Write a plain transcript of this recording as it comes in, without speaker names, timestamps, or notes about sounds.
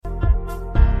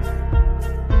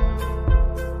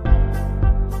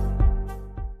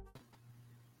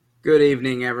Good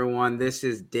evening, everyone. This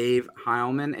is Dave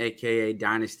Heilman, aka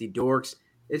Dynasty Dorks.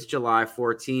 It's July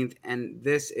 14th, and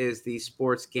this is the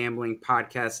Sports Gambling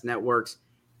Podcast Network's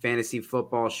fantasy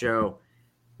football show.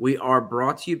 We are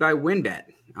brought to you by WynnBET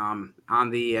on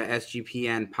the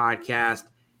SGPN podcast.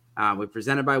 We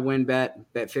presented by WynnBET.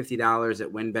 Bet $50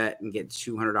 at WynnBET and get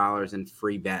 $200 in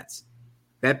free bets.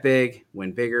 Bet big,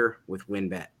 win bigger with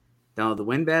WynnBET. Download the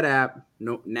WynnBET app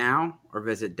now or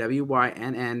visit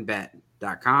wynnbet.com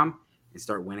and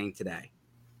start winning today.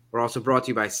 We're also brought to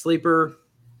you by Sleeper.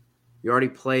 You already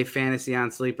play fantasy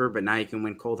on Sleeper, but now you can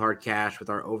win cold hard cash with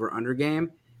our over-under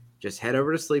game. Just head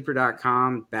over to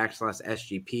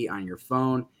sleeper.com/SGP on your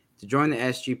phone to join the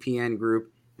SGPN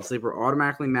group, and Sleeper will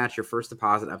automatically match your first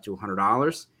deposit up to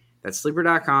 $100. That's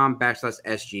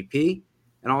sleeper.com/SGP.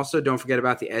 And also don't forget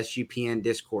about the SGPN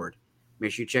Discord.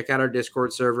 Make sure you check out our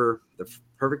Discord server, the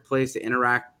perfect place to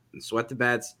interact and sweat the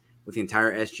bets with the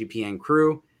entire SGPN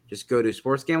crew. Just go to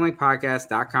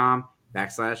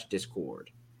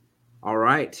sportsgamblingpodcast.com/Discord. All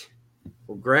right.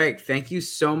 Well, Greg, thank you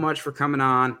so much for coming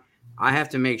on. I have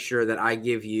to make sure that I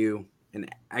give you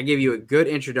a good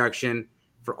introduction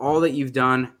for all that you've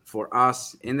done for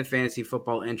us in the fantasy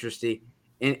football industry.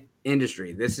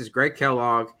 This is Greg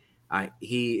Kellogg.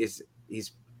 He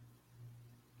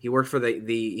worked for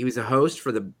he was a host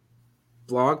for the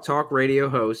Blog Talk Radio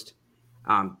host.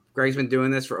 Greg's been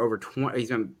doing this for over 20. He's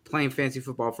been playing fantasy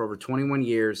football for over 21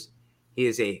 years. He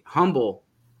is a humble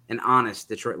and honest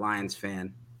Detroit Lions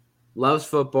fan, loves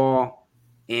football,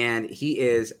 and he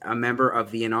is a member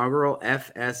of the inaugural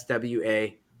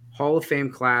FSWA Hall of Fame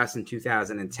class in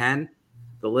 2010.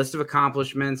 The list of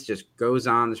accomplishments just goes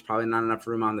on. There's probably not enough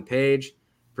room on the page.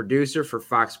 Producer for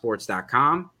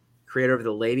FoxSports.com, creator of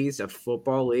the Ladies of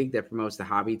Football League that promotes the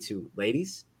hobby to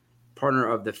ladies, partner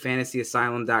of the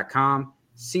FantasyAsylum.com,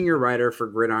 senior writer for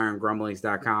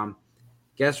GridironGrumblings.com,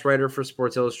 guest writer for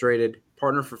Sports Illustrated,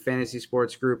 partner for Fantasy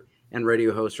Sports Group, and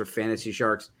radio host for Fantasy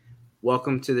Sharks.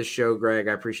 Welcome to the show, Greg.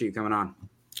 I appreciate you coming on.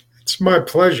 It's my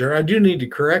pleasure. I do need to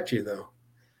correct you, though.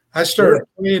 I started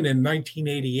playing in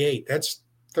 1988. That's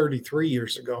 33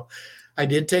 years ago. I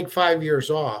did take 5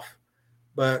 years off,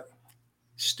 but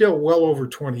still well over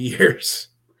 20 years.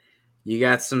 You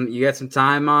got some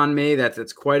time on me.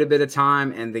 That's quite a bit of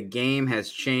time, and the game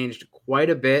has changed quite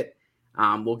a bit.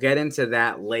 We'll get into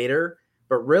that later,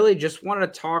 but really just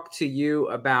wanted to talk to you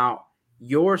about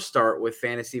your start with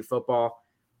fantasy football.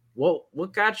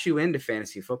 What got you into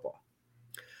fantasy football?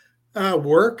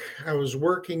 Work. I was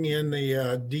working in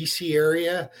the D.C.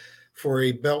 area for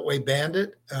a Beltway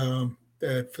Bandit. For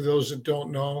those that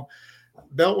don't know,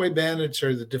 Beltway Bandits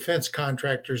are the defense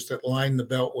contractors that line the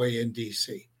Beltway in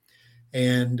D.C.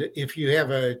 And if you have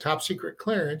a top secret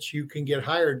clearance, you can get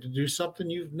hired to do something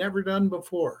you've never done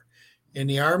before. In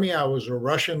the Army, I was a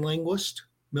Russian linguist,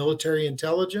 military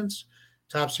intelligence,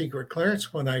 top secret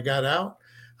clearance. When I got out,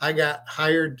 I got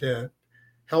hired to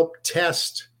help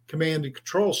test command and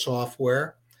control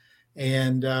software.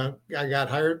 And I got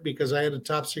hired because I had a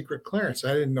top secret clearance.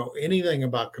 I didn't know anything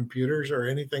about computers or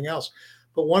anything else.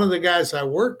 But one of the guys I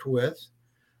worked with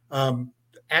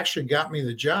actually got me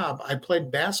the job. I played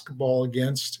basketball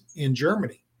against in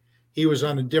Germany. He was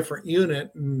on a different unit,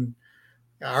 and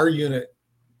our unit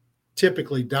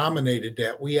typically dominated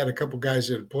that. We had a couple guys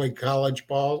that had played college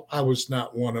ball. I was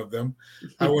not one of them.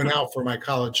 I went out for my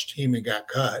college team and got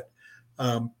cut.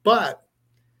 But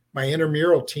my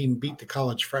intramural team beat the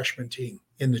college freshman team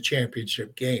in the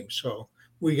championship game. So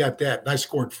we got that. And I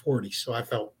scored 40, so I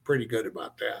felt pretty good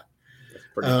about that. That's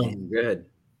pretty good.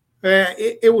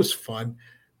 It was fun.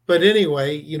 But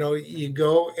anyway, you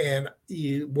go and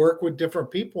you work with different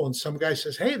people, and some guy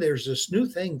says, hey, there's this new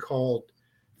thing called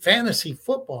fantasy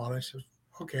football. And I said,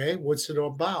 okay, what's it all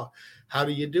about? How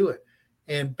do you do it?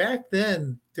 And back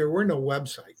then, there were no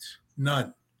websites,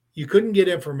 none. You couldn't get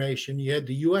information. You had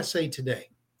the USA Today.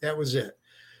 That was it.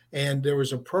 And there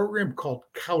was a program called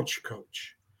Couch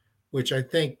Coach, which I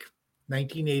think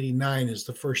 1989 is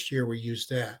the first year we used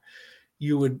that.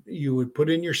 You would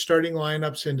put in your starting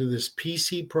lineups into this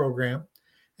PC program,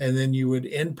 and then you would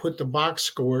input the box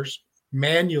scores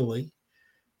manually,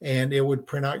 and it would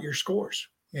print out your scores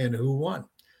and who won.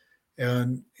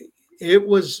 And it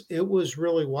was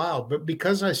really wild. But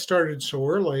because I started so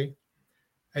early,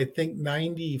 I think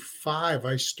 95,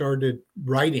 I started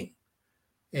writing.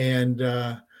 And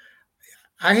I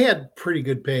had a pretty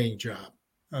good paying job.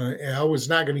 And I was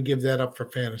not going to give that up for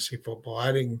fantasy football.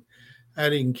 I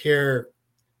didn't care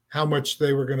how much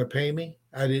they were going to pay me.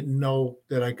 I didn't know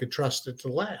that I could trust it to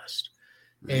last.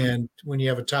 Mm-hmm. And when you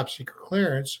have a top secret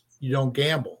clearance, you don't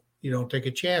gamble. You don't take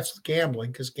a chance with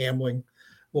gambling because gambling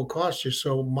will cost you.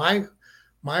 So my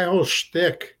whole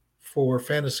shtick for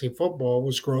fantasy football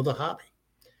was grow the hobby.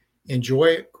 Enjoy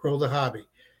it, grow the hobby.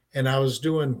 And I was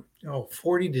doing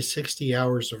 40 to 60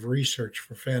 hours of research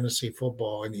for fantasy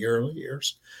football in the early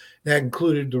years. That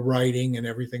included the writing and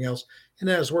everything else. And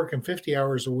then I was working 50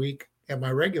 hours a week at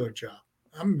my regular job.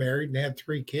 I'm married and had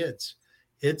 3 kids.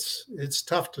 It's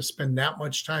tough to spend that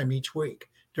much time each week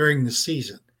during the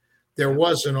season. There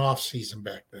was an off season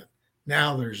back then.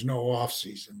 Now there's no off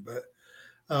season, but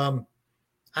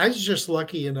I was just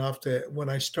lucky enough that when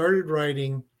I started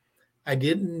writing, I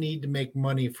didn't need to make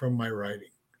money from my writing.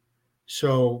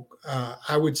 So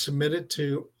I would submit it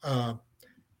to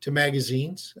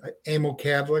magazines. Emil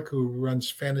Kadlik, who runs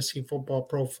Fantasy Football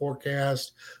Pro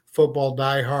Forecast, Football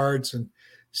Diehards, and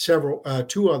several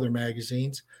 2 other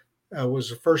magazines, was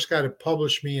the first guy to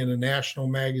publish me in a national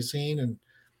magazine. And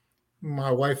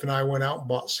my wife and I went out and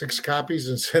bought 6 copies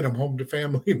and sent them home to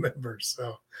family members.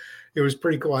 So it was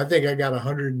pretty cool. I think I got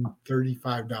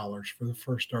 $135 for the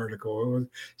first article.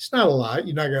 It's not a lot.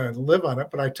 You're not going to live on it,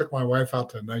 but I took my wife out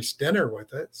to a nice dinner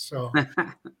with it. So,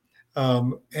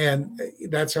 and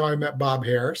that's how I met Bob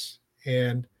Harris.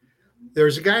 And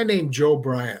there's a guy named Joe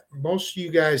Bryant. Most of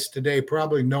you guys today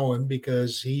probably know him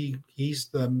because he's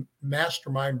the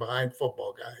mastermind behind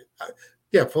Football Guy.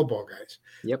 Football Guys.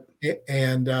 Yep.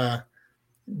 And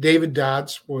David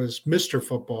Dodds was Mr.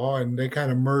 Football, and they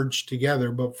kind of merged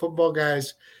together. But Football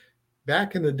Guys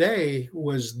back in the day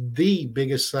was the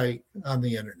biggest site on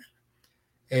the internet.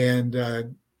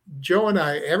 And Joe and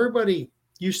I, everybody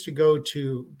used to go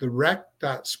to the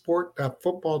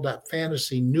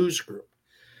rec.sport.football.fantasy news group.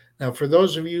 Now, for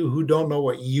those of you who don't know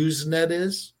what Usenet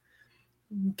is,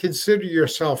 consider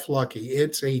yourself lucky.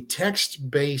 It's a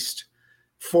text-based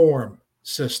forum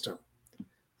system.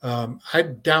 I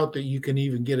doubt that you can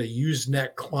even get a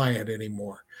Usenet client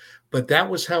anymore, but that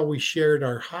was how we shared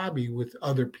our hobby with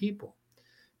other people.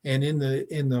 And in the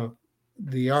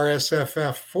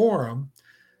RSFF forum,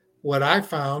 what I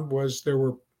found was there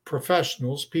were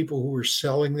professionals, people who were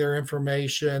selling their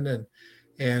information,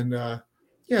 and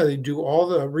they do all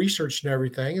the research and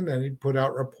everything, and then he'd put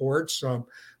out reports.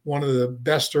 One of the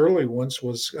best early ones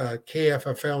was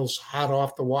KFFL's Hot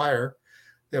Off the Wire,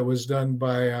 that was done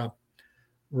by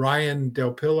Ryan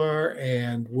Del Pilar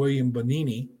and William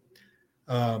Bonini.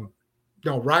 Ryan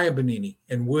Bonini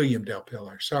and William Del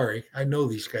Pilar. Sorry, I know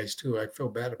these guys too. I feel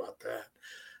bad about that.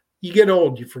 You get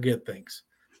old, you forget things.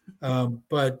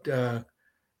 But that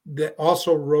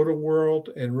also Roto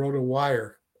World and Roto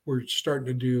Wire were starting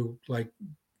to do like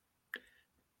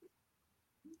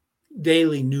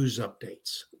daily news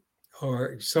updates,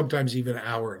 or sometimes even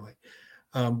hourly.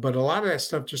 But a lot of that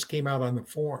stuff just came out on the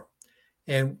forum.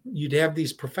 And you'd have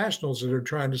these professionals that are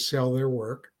trying to sell their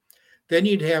work. Then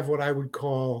you'd have what I would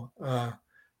call the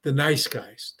nice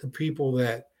guys, the people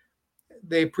that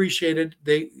they appreciated.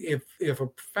 If a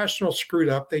professional screwed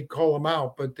up, they'd call them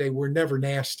out, but they were never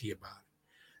nasty about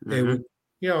it. They would,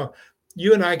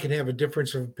 you and I can have a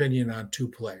difference of opinion on 2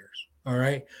 players. All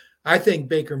right. I think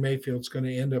Baker Mayfield's going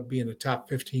to end up being a top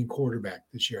 15 quarterback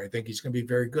this year. I think he's going to be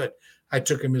very good. I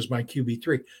took him as my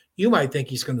QB3. You might think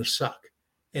he's going to suck.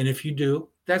 And if you do,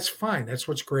 that's fine. That's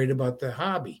what's great about the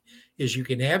hobby, is you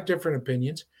can have different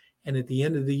opinions. And at the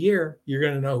end of the year, you're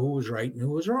going to know who was right and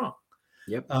who was wrong.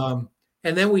 Yep. And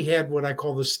then we had what I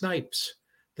call the snipes,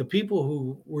 the people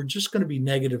who were just going to be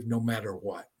negative no matter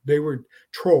what. They were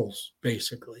trolls,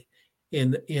 basically,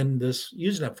 in this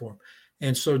Usenet forum.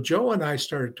 And so Joe and I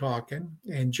started talking,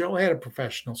 and Joe had a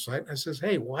professional site. And I says,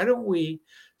 hey, why don't we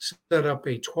set up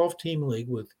a 12-team league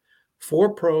with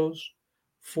 4 pros,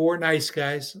 4 nice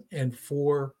guys, and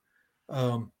 4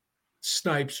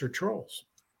 snipes or trolls?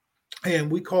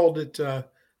 And we called it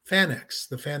FanX,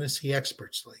 the Fantasy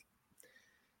Experts League.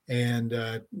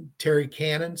 And Terry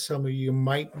Cannon, some of you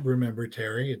might remember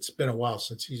Terry. It's been a while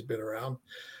since he's been around.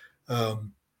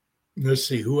 Let's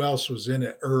see, who else was in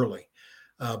it early?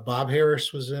 Bob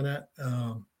Harris was in it.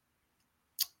 I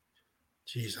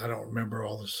don't remember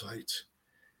all the sites.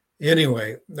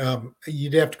 Anyway,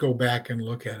 you'd have to go back and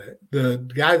look at it. The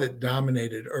guy that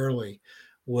dominated early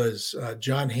was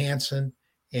John Hansen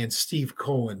and Steve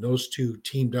Cohen. Those 2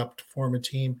 teamed up to form a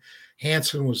team.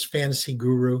 Hansen was Fantasy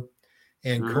Guru,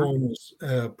 and Cohen was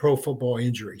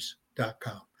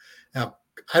ProFootballInjuries.com. Now,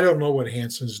 I don't know what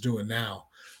Hansen's doing now,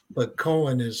 but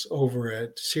Cohen is over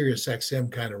at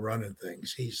SiriusXM kind of running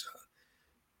things.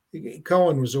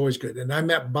 Cohen was always good. And I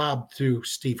met Bob through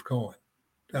Steve Cohen,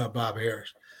 Bob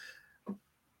Harris.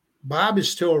 Bob is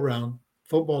still around,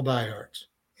 Football Diehards.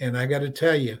 And I got to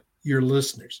tell you, your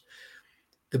listeners,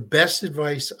 the best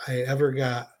advice I ever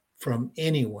got from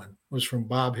anyone was from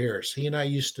Bob Harris. He and I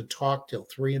used to talk till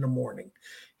 3 a.m.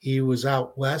 He was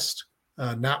out west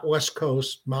not West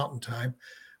Coast Mountain Time.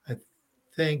 I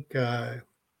think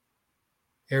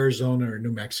Arizona or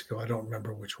New Mexico. I don't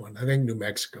remember which one. I think New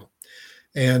Mexico.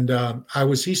 And I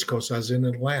was East Coast. I was in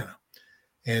Atlanta.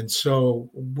 And so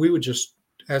we would just,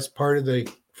 that's part of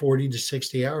the 40 to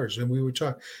 60 hours. And we would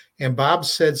talk. And Bob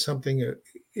said something that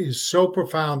is so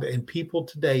profound, and people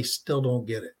today still don't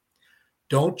get it.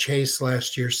 Don't chase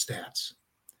last year's stats.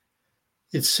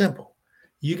 It's simple.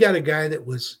 You got a guy that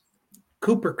was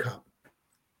Cooper Kupp.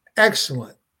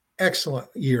 Excellent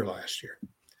year last year.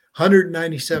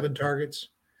 197 targets,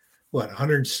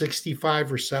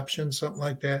 165 receptions, something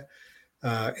like that.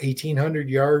 1,800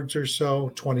 yards or so,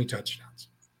 20 touchdowns.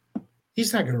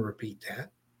 He's not going to repeat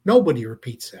that. Nobody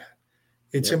repeats that.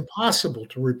 It's impossible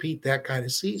to repeat that kind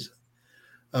of season.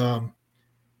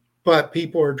 But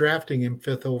people are drafting him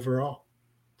 5th overall,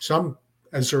 some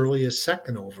as early as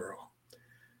 2nd overall.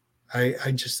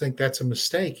 I just think that's a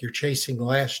mistake. You're chasing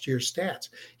last year's stats.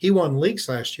 He won leagues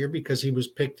last year because he was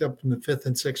picked up in the 5th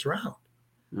and 6th round.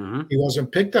 Mm-hmm. He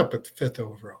wasn't picked up at the 5th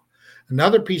overall.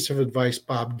 Another piece of advice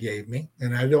Bob gave me,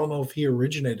 and I don't know if he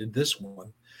originated this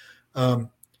one.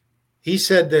 He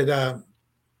said that,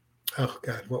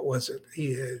 what was it?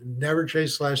 He never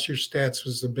chased last year's stats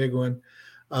was the big one.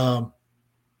 God,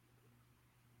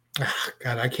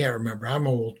 I can't remember. I'm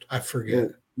old. I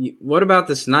forget. What about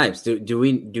the Snipes? Do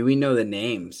we know the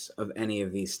names of any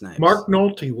of these Snipes? Mark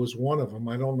Nolte was one of them.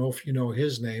 I don't know if you know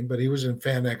his name, but he was in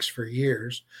FanX for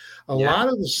years. A lot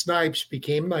of the Snipes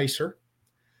became nicer.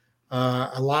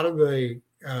 A lot of the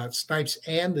Snipes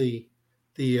and the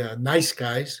nice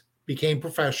guys became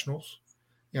professionals.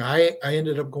 You know, I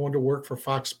ended up going to work for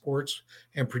Fox Sports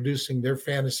and producing their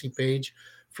fantasy page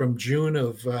from June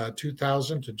of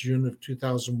 2000 to June of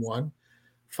 2001.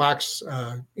 Fox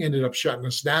ended up shutting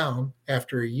us down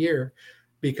after a year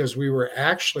because we were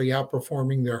actually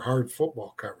outperforming their hard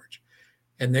football coverage.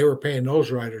 And they were paying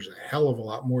those writers a hell of a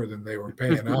lot more than they were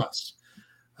paying us.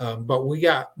 But we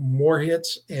got more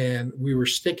hits and we were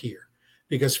stickier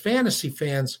because fantasy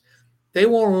fans, they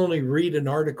won't only read an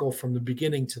article from the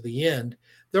beginning to the end.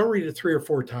 They'll read it 3 or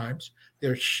 4 times.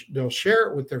 They'll share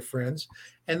it with their friends,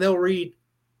 and they'll read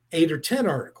 8 or 10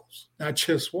 articles, not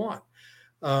just one.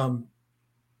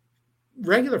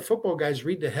 Regular football guys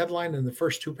read the headline in the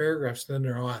first 2 paragraphs, then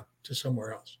they're on to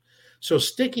somewhere else. So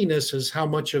stickiness is how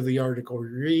much of the article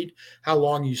you read, how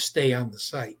long you stay on the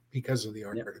site because of the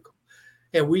article.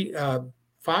 And we,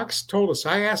 Fox told us,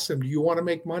 I asked them, do you want to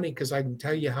make money? Because I can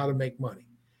tell you how to make money.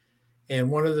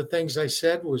 And one of the things I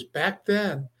said was back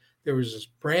then, there was this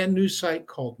brand new site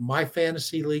called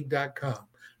myfantasyleague.com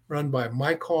run by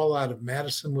Mike Hall out of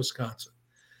Madison, Wisconsin.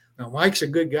 Now, Mike's a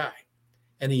good guy.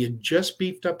 And he had just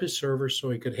beefed up his server so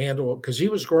he could handle it because he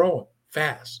was growing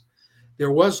fast.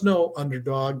 There was no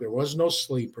underdog. There was no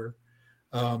sleeper.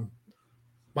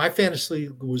 My fantasy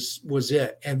league was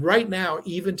it. And right now,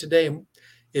 even today,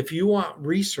 if you want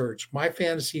research, my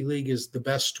fantasy league is the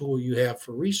best tool you have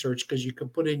for research because you can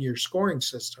put in your scoring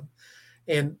system.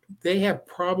 And they have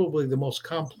probably the most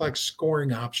complex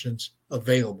scoring options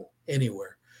available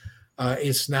anywhere.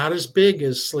 It's not as big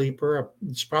as Sleeper.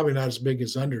 It's probably not as big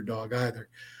as Underdog either.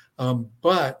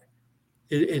 But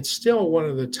it's still one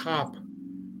of the top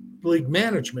league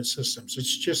management systems.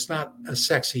 It's just not a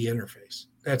sexy interface.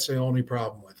 That's the only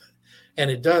problem with it.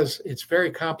 And it's very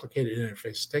complicated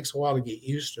interface. It takes a while to get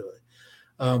used to it.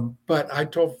 But I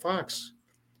told Fox,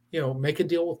 make a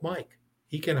deal with Mike.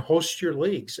 He can host your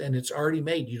leagues and it's already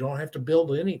made. You don't have to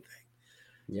build anything.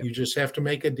 Yep. You just have to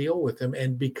make a deal with him.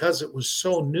 And because it was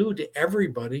so new to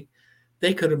everybody,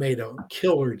 they could have made a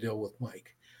killer deal with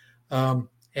Mike. And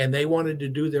they wanted to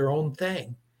do their own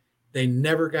thing. They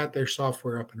never got their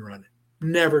software up and running.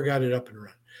 Never got it up and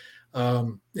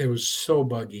running. It was so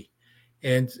buggy.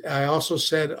 And I also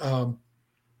said,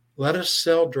 let us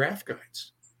sell draft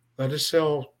guides. Let us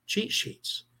sell cheat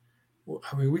sheets.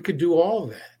 I mean, we could do all of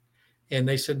that. And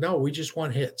they said, no, we just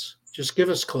want hits. Just give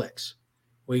us clicks.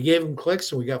 We gave them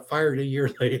clicks and we got fired a year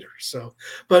later. So,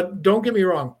 but don't get me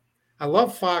wrong. I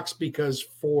love Fox because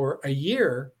for a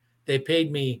year, they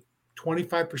paid me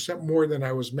 25% more than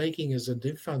I was making as a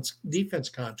defense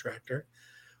contractor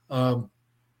to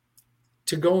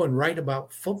go and write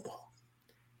about football.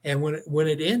 And when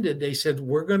it ended, they said,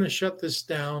 we're going to shut this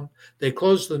down. They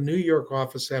closed the New York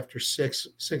office after six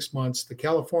months. The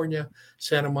California,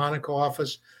 Santa Monica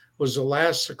office was the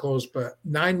last to close. But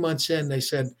 9 months in, they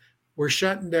said, we're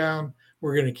shutting down.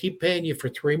 We're going to keep paying you for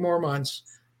 3 more months.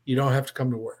 You don't have to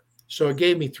come to work. So it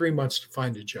gave me 3 months to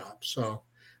find a job. So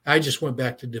I just went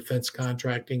back to defense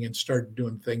contracting and started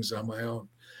doing things on my own.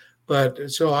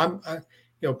 But so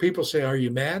people say, are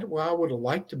you mad? Well, I would have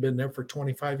liked to have been there for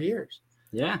 25 years.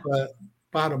 Yeah. But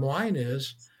bottom line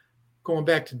is, going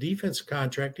back to defense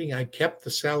contracting, I kept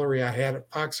the salary I had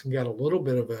at Fox and got a little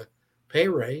bit of a pay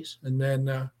raise. And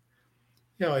then,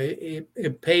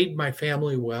 it paid my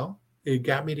family well. It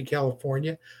got me to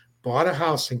California, bought a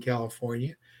house in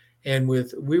California. And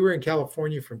we were in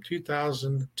California from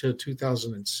 2000 to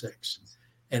 2006.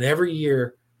 And every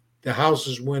year the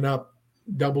houses went up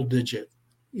double digit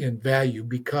in value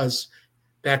because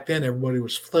back then everybody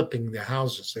was flipping the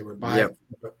houses. They would buy it,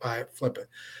 flip it.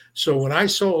 So when I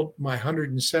sold my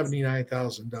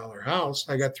 $179,000 house,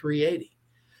 I got 380.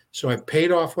 So I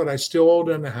paid off what I still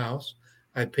owed on the house.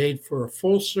 I paid for a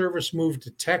full service move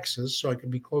to Texas so I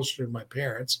could be closer to my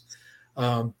parents.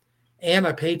 And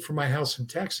I paid for my house in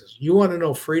Texas. You want to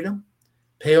know freedom?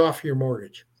 Pay off your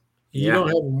mortgage. You don't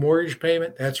have a mortgage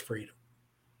payment, that's freedom.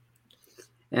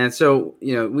 And so,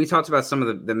 we talked about some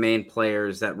of the main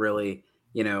players that really,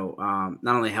 not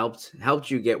only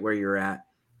helped you get where you're at,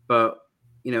 but,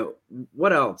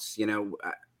 what else?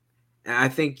 I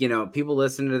think, people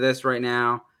listening to this right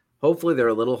now, hopefully they're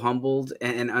a little humbled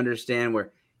and understand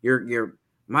where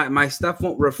my stuff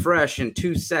won't refresh in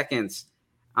 2 seconds.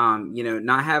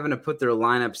 Not having to put their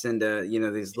lineups into,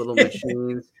 these little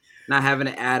machines, not having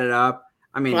to add it up.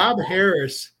 I mean, Bob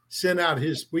Harris sent out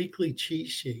his weekly cheat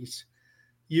sheets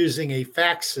using a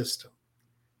fax system.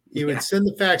 He would send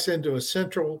the fax into a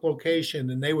central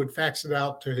location and they would fax it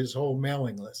out to his whole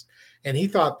mailing list. And he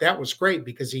thought that was great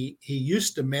because he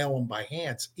used to mail them by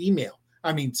hand,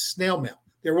 snail mail.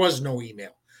 There was no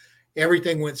email.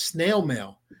 Everything went snail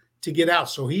mail to get out.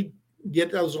 So he'd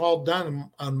get those all done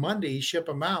on Monday, ship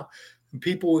them out, and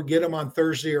people would get them on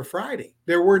Thursday or Friday.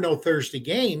 There were no Thursday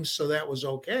games, so that was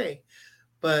okay.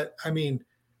 But I mean,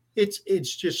 it's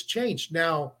just changed.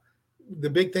 Now, the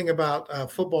big thing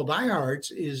about football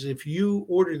diehards is if you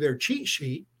order their cheat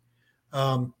sheet,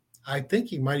 I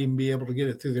think you might even be able to get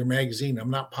it through their magazine.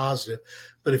 I'm not positive.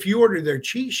 But if you order their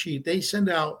cheat sheet, they send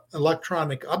out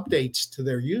electronic updates to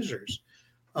their users.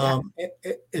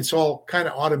 It's all kind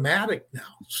of automatic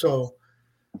now. So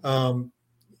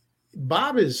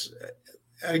Bob was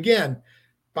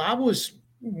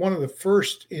one of the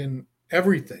first in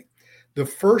everything. The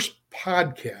first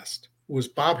podcast was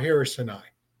Bob Harris and I.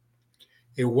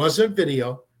 It wasn't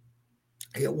video.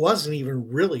 It wasn't even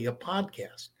really a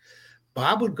podcast.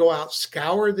 Bob would go out,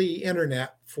 scour the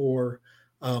internet for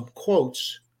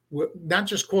quotes, not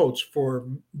just quotes, for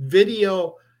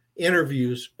video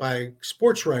interviews by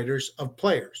sports writers of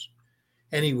players.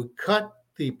 And he would cut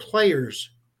the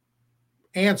player's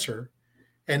answer,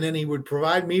 and then he would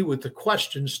provide me with the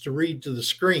questions to read to the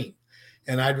screen.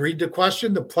 And I'd read the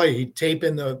question, he'd tape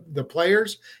in the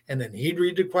players, and then he'd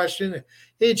read the question.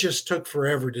 It just took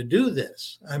forever to do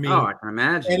this. I mean, I can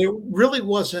imagine. And it really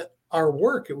wasn't our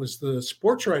work. It was the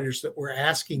sports writers that were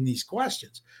asking these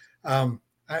questions.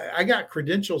 I got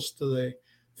credentials to the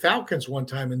Falcons one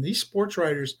time, and these sports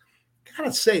writers,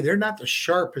 gotta say, they're not the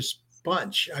sharpest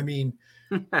bunch. I mean,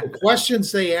 the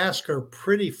questions they ask are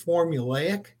pretty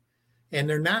formulaic. And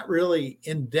they're not really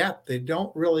in depth. They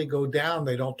don't really go down.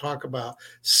 They don't talk about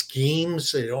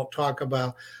schemes. They don't talk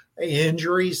about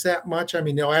injuries that much. I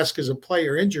mean, they'll ask, is a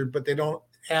player injured, but they don't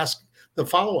ask the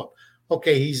follow-up.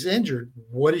 Okay, he's injured.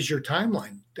 What is your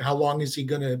timeline? How long is he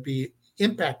going to be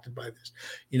impacted by this?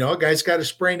 A guy's got a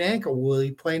sprained ankle. Will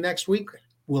he play next week?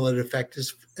 Will it affect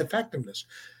his effectiveness?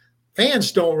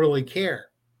 Fans don't really care.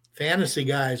 Fantasy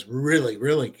guys really,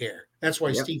 really care. That's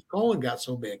why Steve Cohen got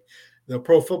so big. The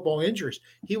Pro Football Injuries,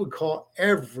 he would call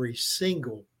every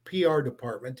single PR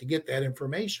department to get that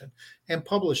information and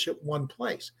publish it one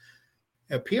place.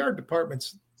 PR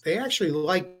departments, they actually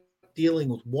like dealing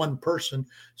with one person,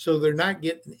 so they're not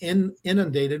getting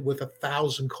inundated with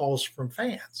 1,000 calls from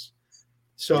fans.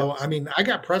 So, I mean, I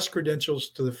got press credentials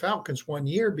to the Falcons one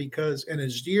year and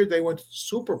his year they went to the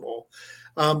Super Bowl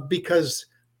because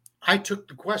I took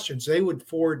the questions. They would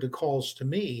forward the calls to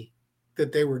me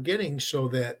that they were getting so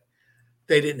that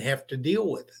they didn't have to deal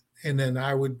with it. And then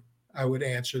I would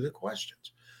answer the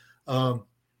questions.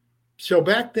 So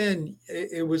back then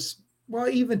it was, well,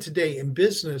 even today in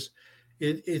business,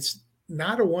 it's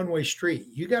not a one-way street.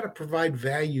 You got to provide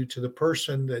value to the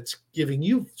person that's giving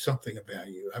you something of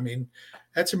value. I mean,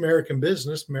 that's American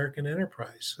business, American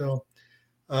enterprise. So,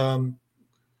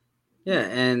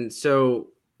 and so,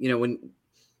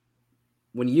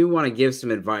 when you want to give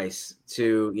some advice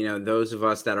to, those of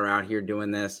us that are out here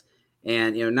doing this,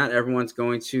 and, not everyone's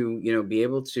going to, be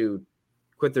able to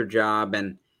quit their job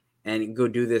and go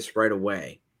do this right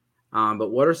away. But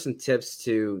what are some tips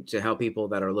to help people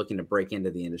that are looking to break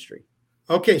into the industry?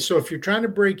 Okay, so if you're trying to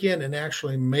break in and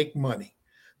actually make money,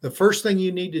 The first thing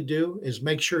you need to do is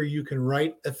make sure you can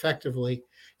write effectively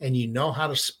and you know how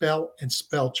to spell and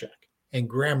spell check and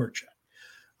grammar check.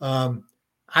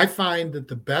 I find that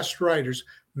the best writers,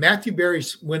 Matthew Berry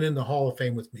went in the Hall of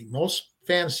Fame with me. Most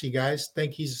fantasy guys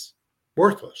think he's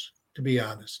worthless, to be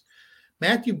honest.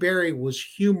 Matthew Berry was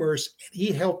humorous, and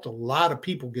he helped a lot of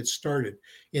people get started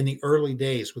in the early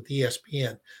days with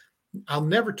ESPN. I'll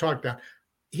never talk down.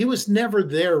 He was never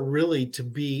there really to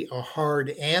be a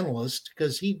hard analyst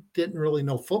because he didn't really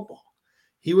know football.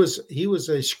 He was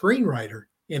a screenwriter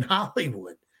in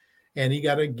Hollywood, and he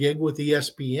got a gig with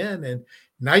ESPN, and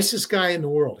nicest guy in the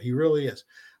world. He really is.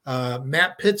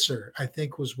 Matt Pitzer, I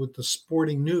think, was with the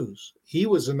Sporting News. He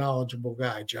was a knowledgeable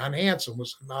guy. John Hanson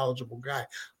was a knowledgeable guy.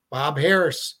 Bob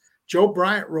Harris. Joe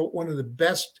Bryant wrote one of the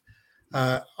best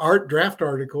draft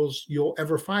articles you'll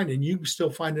ever find, and you can still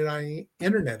find it on the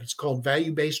internet. It's called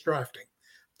Value-Based Drafting,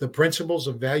 The Principles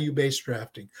of Value-Based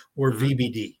Drafting, or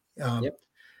VBD. Yep.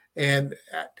 And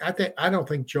I don't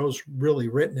think Joe's really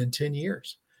written in 10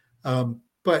 years.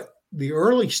 But the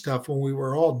early stuff when we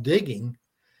were all digging,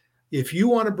 if you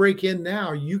want to break in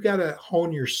now, you got to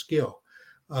hone your skill.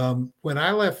 When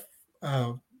I left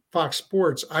Fox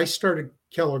Sports, I started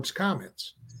Kellogg's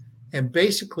Comments. And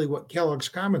basically what Kellogg's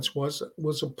Comments was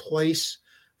a place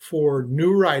for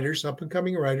new writers, up and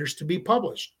coming writers, to be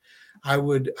published. I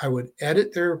would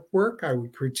edit their work. I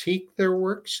would critique their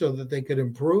work so that they could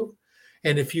improve.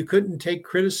 And if you couldn't take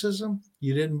criticism,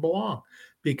 you didn't belong,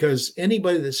 because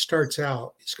anybody that starts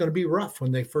out, it's going to be rough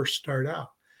when they first start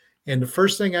out. And the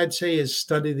first thing I'd say is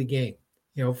study the game.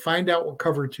 Find out what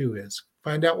cover 2 is.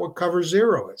 Find out what cover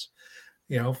 0 is.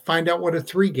 Find out what a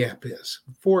 3 gap is,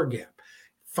 4 gap.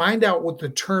 Find out what the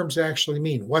terms actually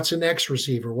mean. What's an X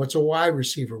receiver? What's a Y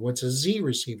receiver? What's a Z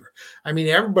receiver? I mean,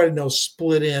 everybody knows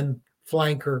split end,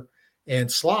 flanker,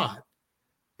 and slot,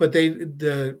 but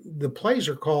the plays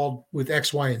are called with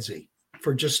X, Y, and Z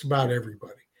for just about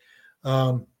everybody.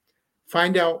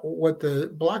 Find out what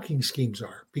the blocking schemes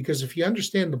are, because if you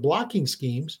understand the blocking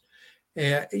schemes,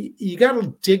 you got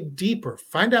to dig deeper.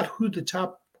 Find out who the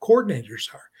top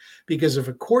coordinators are, because if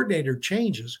a coordinator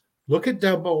changes, look at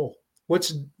Dabble.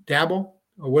 What's Dabble,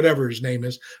 or whatever his name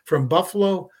is, from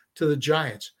Buffalo to the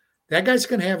Giants. That guy's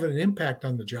going to have an impact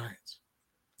on the Giants.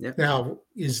 Yep. Now,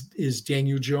 is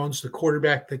Daniel Jones the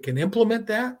quarterback that can implement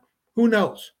that? Who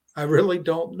knows? I really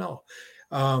don't know.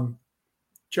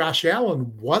 Josh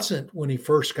Allen wasn't when he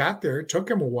first got there. It took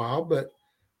him a while, but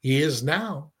he is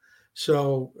now.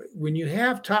 So when you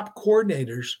have top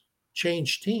coordinators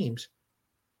change teams,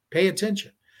 pay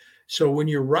attention. So when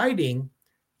you're writing,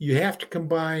 you have to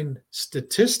combine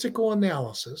statistical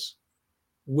analysis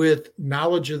with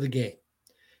knowledge of the game.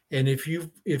 And if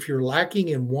you're lacking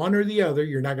in one or the other,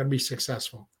 you're not going to be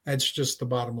successful. That's just the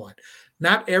bottom line.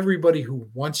 Not everybody who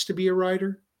wants to be a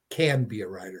writer can be a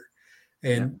writer.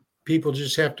 And people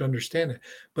just have to understand it.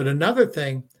 But another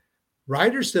thing,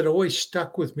 writers that always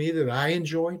stuck with me that I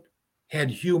enjoyed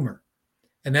had humor.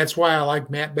 And that's why I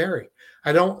like Matt Berry.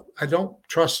 I don't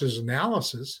trust his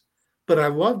analysis, but I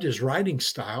loved his writing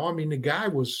style. I mean, the guy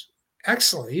was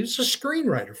excellent. He was a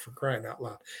screenwriter, for crying out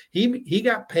loud. He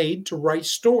got paid to write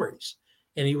stories,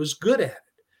 and he was good at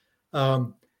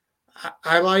it.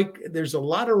 There's a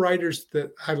lot of writers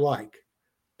that I like,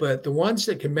 but the ones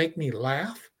that can make me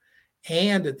laugh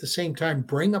and at the same time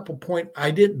bring up a point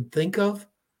I didn't think of,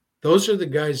 those are the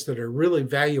guys that are really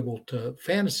valuable to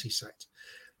fantasy sites.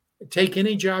 Take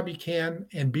any job you can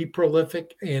and be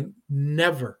prolific, and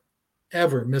never,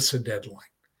 ever miss a deadline.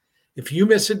 If you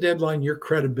miss a deadline, your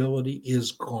credibility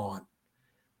is gone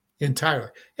entirely.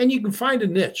 And you can find a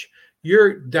niche.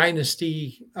 Your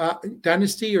dynasty or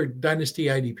dynasty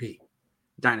IDP?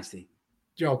 Dynasty.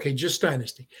 Okay, just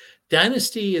dynasty.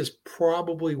 Dynasty is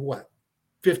probably what?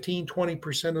 15,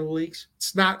 20% of the leagues.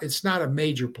 It's not a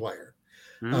major player.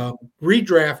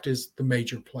 Redraft is the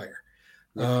major player.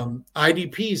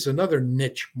 IDP is another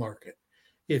niche market.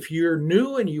 If you're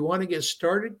new and you want to get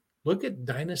started, look at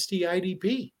Dynasty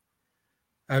IDP.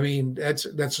 I mean, that's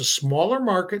a smaller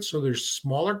market, so there's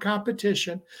smaller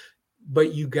competition,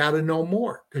 but you got to know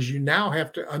more, because you now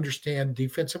have to understand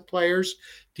defensive players,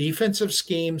 defensive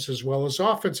schemes, as well as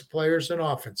offensive players and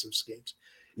offensive schemes.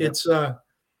 Yep. It's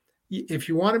if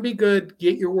you want to be good,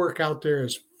 get your work out there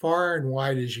as far and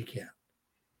wide as you can.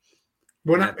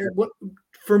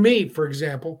 For me, for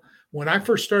example, when I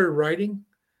first started writing,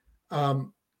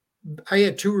 I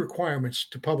had 2 requirements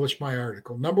to publish my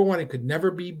article. Number one, it could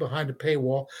never be behind a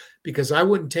paywall, because I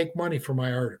wouldn't take money for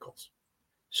my articles.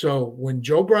 So when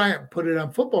Joe Bryant put it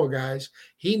on Football Guys,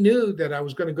 he knew that I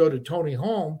was going to go to Tony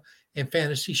Holm and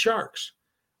Fantasy Sharks.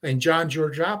 and John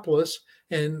Georgopoulos,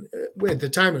 and at the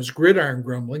time it was Gridiron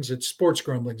Grumblings, it's Sports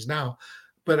Grumblings now,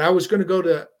 but I was going to go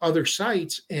to other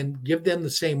sites and give them the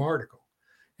same article.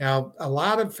 Now, a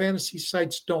lot of fantasy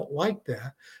sites don't like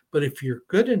that, but if you're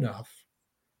good enough,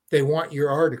 they want your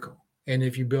article. And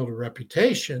if you build a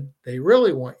reputation, they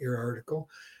really want your article.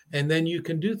 And then you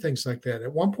can do things like that.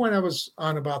 At one point, I was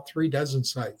on about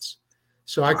 36 sites.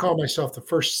 So I call myself the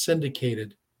first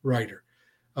syndicated writer.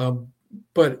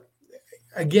 But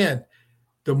again,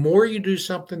 the more you do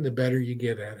something, the better you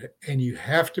get at it. And you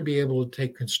have to be able to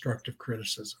take constructive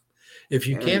criticism. If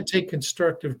you can't take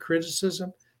constructive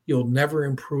criticism, you'll never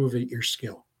improve at your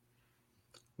skill.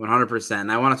 100%.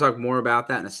 And I want to talk more about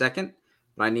that in a second,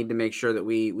 but I need to make sure that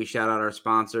we shout out our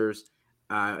sponsors.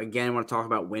 Again, I want to talk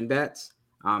about WinBets.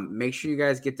 Make sure you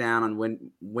guys get down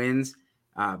on wins,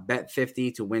 bet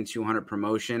 50 to win 200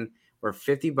 promotion, where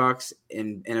 $50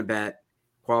 in a bet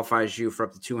qualifies you for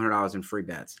up to $200 in free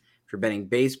bets. If you're betting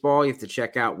baseball, you have to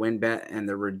check out WinBet, and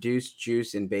the reduced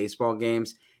juice in baseball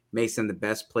games makes them the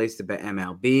best place to bet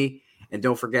MLB. And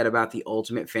don't forget about the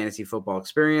ultimate fantasy football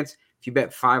experience. If you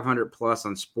bet 500 plus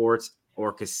on sports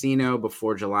or casino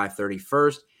before July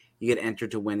 31st, you get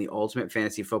entered to win the ultimate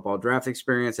fantasy football draft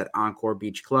experience at Encore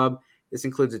Beach Club. This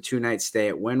includes a 2-night stay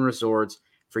at Wynn Resorts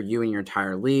for you and your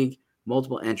entire league.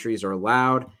 Multiple entries are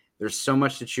allowed. There's so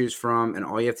much to choose from, and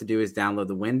all you have to do is download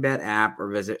the WinBet app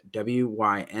or visit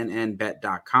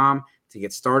wynnbet.com to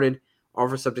get started.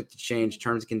 Offer subject to change.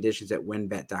 Terms and conditions at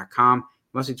wynnbet.com.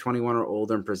 Must be 21 or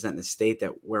older and present in a state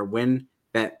where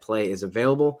WinBet play is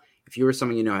available. If you or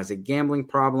someone you know has a gambling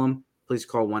problem, please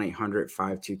call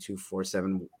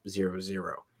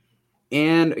 1-800-522-4700.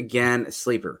 And again,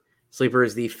 Sleeper. Sleeper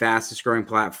is the fastest growing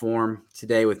platform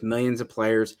today with millions of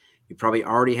players. You probably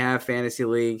already have Fantasy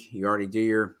League. You already do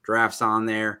your drafts on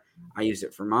there. I used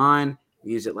it for mine.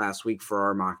 We used it last week for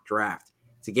our mock draft.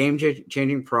 It's a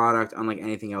game-changing product unlike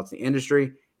anything else in the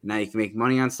industry. Now you can make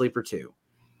money on Sleeper too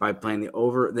by playing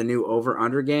the new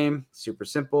over-under game. Super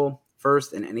simple.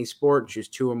 First, in any sport, choose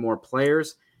 2 or more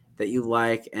players that you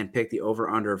like and pick the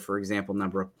over-under, for example,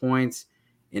 number of points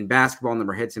in basketball,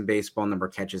 number of hits in baseball, number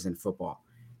of catches in football.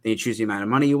 Then you choose the amount of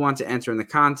money you want to enter in the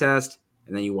contest,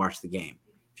 and then you watch the game.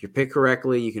 If you pick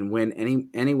correctly, you can win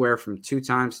anywhere from 2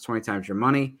 times to 20 times your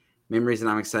money. Main reason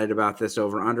I'm excited about this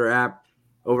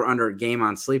over-under game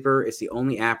on Sleeper. It's the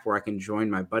only app where I can join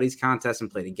my buddies' contest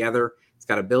and play together. It's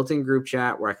got a built-in group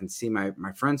chat where I can see my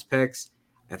friends' picks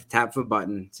at the tap of a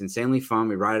button. It's insanely fun.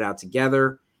 We ride it out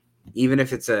together. Even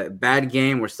if it's a bad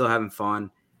game, we're still having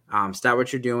fun. Stop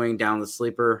what you're doing. Download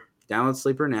Sleeper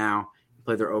now.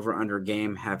 Play their over-under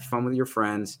game. Have fun with your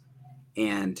friends.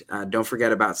 And don't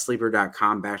forget about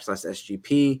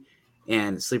sleeper.com/SGP.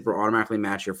 And Sleeper will automatically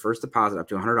match your first deposit up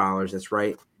to $100. That's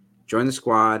right. Join the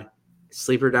squad.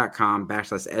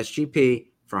 Sleeper.com/SGP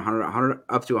for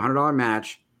up to $100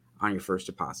 match on your first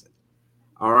deposit.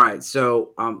 All right.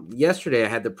 So yesterday I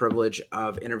had the privilege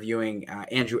of interviewing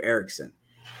Andrew Erickson,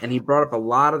 and he brought up a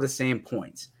lot of the same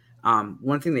points.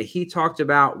 One thing that he talked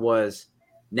about was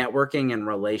networking and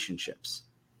relationships.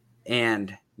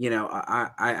 And,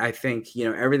 I think,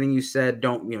 everything you said,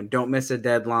 don't miss a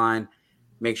deadline.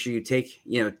 Make sure you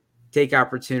take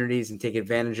opportunities and take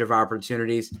advantage of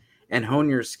opportunities and hone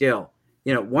your skill.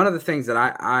 One of the things that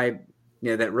I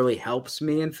that really helps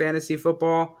me in fantasy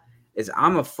football is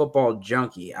I'm a football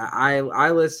junkie.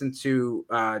 I listen to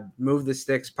Move the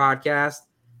Sticks podcast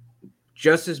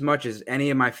just as much as any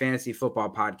of my fantasy football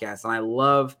podcasts. And I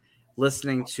love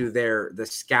listening to the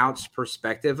scouts'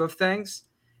 perspective of things.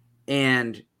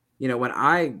 And, when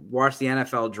I watch the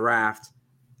NFL draft,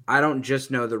 I don't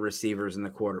just know the receivers and the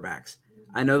quarterbacks.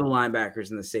 I know the linebackers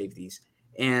and the safeties,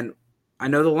 and I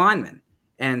know the linemen.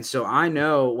 And so I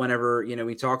know whenever,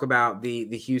 we talk about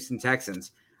the Houston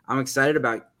Texans, I'm excited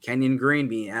about Kenyon Green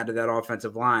being added to that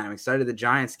offensive line. I'm excited the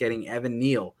Giants getting Evan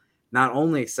Neal. Not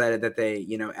only excited that they,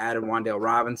 added Wan'Dale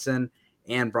Robinson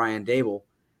and Brian Dable,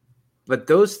 but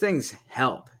those things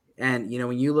help. And,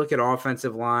 when you look at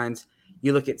offensive lines,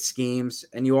 you look at schemes,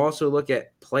 and you also look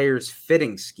at players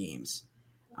fitting schemes.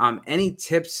 Any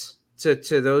tips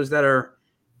to those that are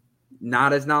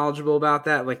not as knowledgeable about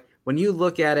that? Like when you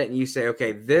look at it and you say,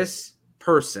 okay, this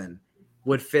person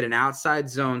would fit an outside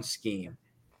zone scheme.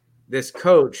 This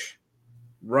coach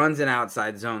runs an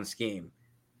outside zone scheme.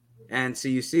 And so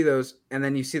you see those, and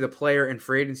then you see the player in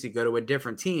free agency go to a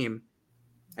different team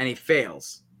and he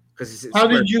fails. How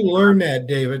did you learn that,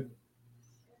 David?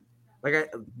 How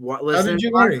did you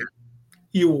learn it?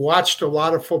 You watched a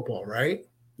lot of football, right?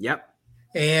 Yep.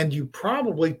 And you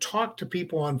probably talked to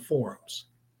people on forums.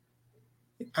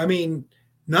 I mean,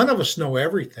 none of us know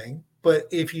everything. But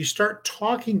if you start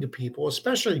talking to people,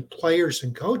 especially players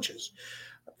and coaches,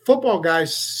 Football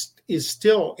Guys is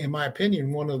still, in my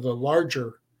opinion, one of the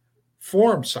larger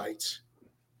forum sites.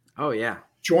 Oh, yeah.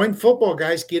 Join Football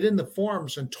Guys, get in the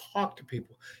forums and talk to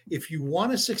people. If you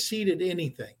want to succeed at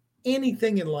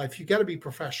anything in life, you got to be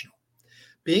professional.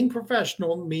 Being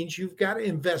professional means you've got to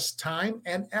invest time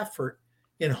and effort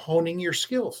in honing your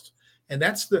skills. And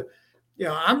that's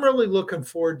I'm really looking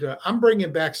forward to, I'm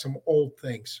bringing back some old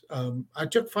things. I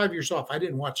took 5 years off. I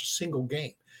didn't watch a single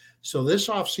game. So this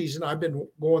offseason, I've been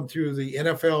going through the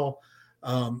NFL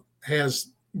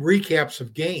has recaps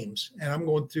of games, and I'm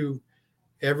going through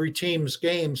every team's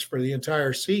games for the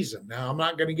entire season. Now, I'm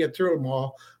not going to get through them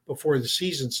all before the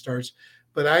season starts,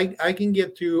 but I can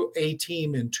get through a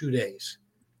team in 2 days.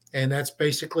 And that's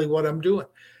basically what I'm doing.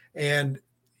 And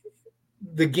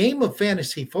the game of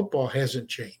fantasy football hasn't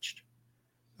changed.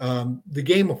 The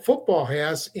game of football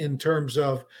has, in terms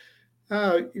of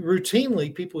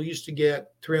routinely, people used to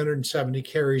get 370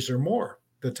 carries or more,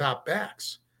 the top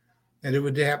backs. And it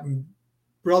would happen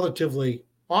relatively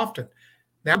often.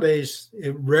 Nowadays,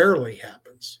 it rarely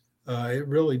happens. It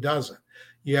really doesn't.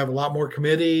 You have a lot more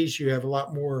committees. You have a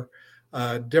lot more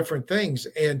different things.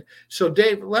 And so,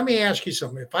 Dave, let me ask you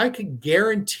something. If I could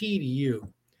guarantee to you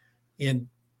in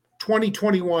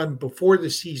 2021, before the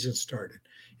season started,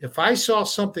 if I saw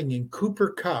something in Cooper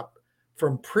Kupp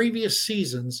from previous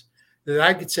seasons that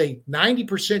I could say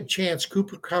 90% chance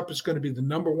Cooper Kupp is going to be the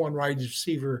number one wide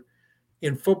receiver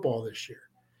in football this year.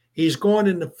 He's going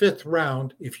in the 5th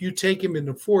round. If you take him in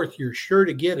the 4th, you're sure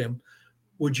to get him.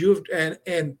 Would you have,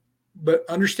 but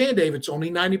understand, Dave, it's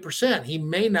only 90%. He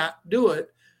may not do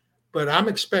it, but I'm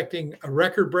expecting a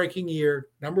record-breaking year,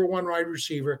 number one wide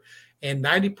receiver, and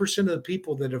 90% of the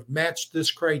people that have matched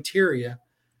this criteria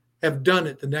have done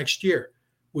it the next year.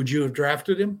 Would you have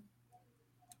drafted him?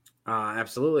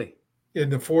 Absolutely. In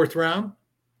the 4th round?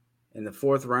 In the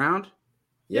 4th round?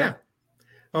 Yeah.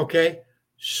 Okay.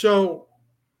 So,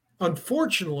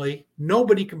 unfortunately,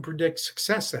 nobody can predict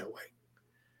success that way.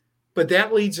 But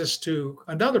that leads us to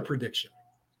another prediction.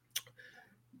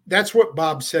 That's what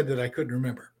Bob said that I couldn't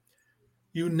remember.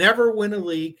 You never win a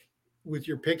league with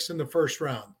your picks in the 1st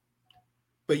round,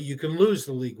 but you can lose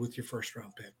the league with your 1st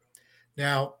round pick.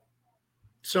 Now,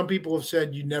 some people have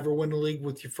said you never win a league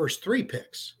with your first 3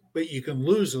 picks, but you can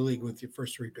lose the league with your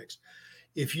first 3 picks.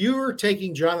 If you are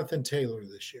taking Jonathan Taylor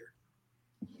this year,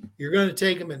 you're going to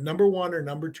take him at number 1 or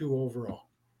number 2 overall.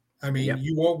 I mean,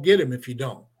 You won't get him if you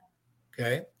don't.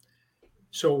 Okay.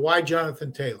 So why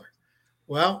Jonathan Taylor?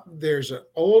 Well, there's an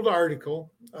old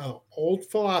article, old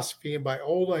philosophy, and by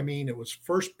old, I mean it was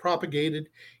first propagated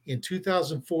in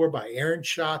 2004 by Aaron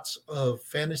Schatz of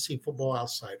Fantasy Football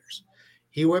Outsiders.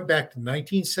 He went back to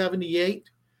 1978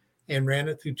 and ran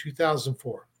it through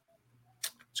 2004.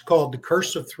 It's called The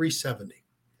Curse of 370.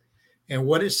 And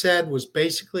what it said was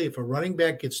basically if a running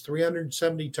back gets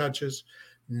 370 touches,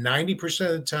 90%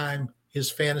 of the time, his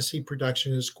fantasy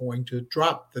production is going to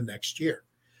drop the next year.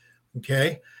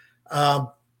 Okay.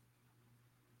 90%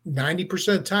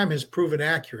 of the time has proven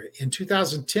accurate. In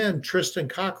 2010, Tristan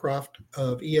Cockcroft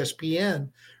of ESPN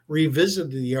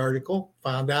revisited the article,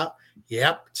 found out,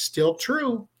 yep, it's still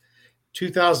true.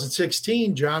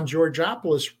 2016, John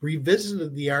Georgopoulos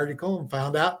revisited the article and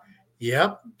found out,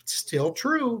 yep, it's still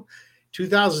true.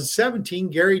 2017,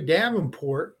 Gary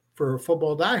Davenport for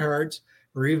Football Diehards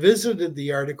revisited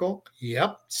the article.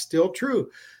 Yep, still true.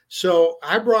 So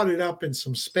I brought it up in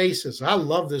some spaces. I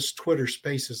love this Twitter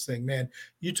spaces thing, man.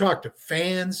 You talk to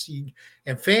fans,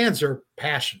 and fans are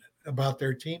passionate about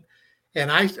their team.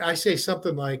 And I say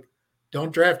something like,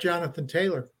 don't draft Jonathan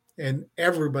Taylor. And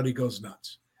everybody goes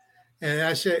nuts. And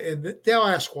I say, and they'll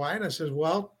ask why. And I said,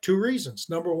 well, 2 reasons.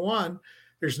 Number 1,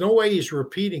 there's no way he's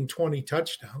repeating 20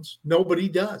 touchdowns. Nobody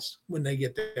does when they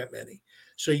get that many.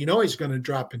 So you know he's going to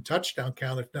drop in touchdown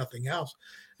count, if nothing else.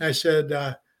 And I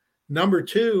said, number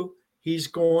 2, he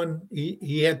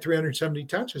had 370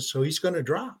 touches, so he's going to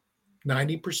drop.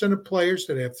 90% of players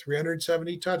that have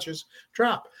 370 touches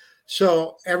drop.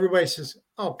 So everybody says,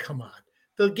 oh, come on.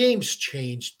 The game's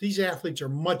changed. These athletes are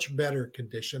much better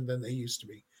conditioned than they used to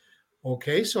be.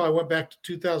 Okay, so I went back to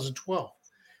 2012.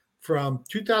 From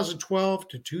 2012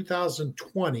 to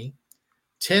 2020,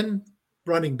 10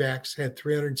 running backs had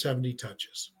 370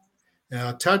 touches.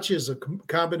 Now, touch is a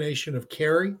combination of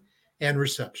carry and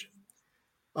reception.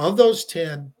 Of those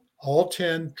 10, all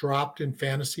 10 dropped in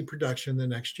fantasy production the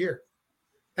next year.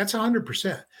 That's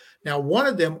 100%. Now, one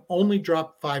of them only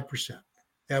dropped 5%.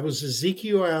 That was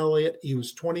Ezekiel Elliott. He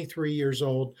was 23 years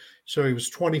old, so he was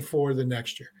 24 the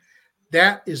next year.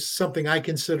 That is something I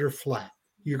consider flat.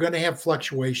 You're going to have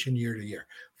fluctuation year to year.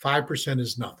 5%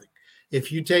 is nothing.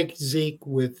 if you take Zeke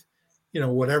with,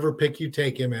 whatever pick you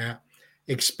take him at,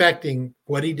 expecting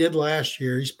what he did last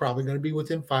year, he's probably going to be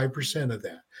within 5% of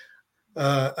that.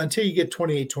 Until you get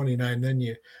 28, 29, then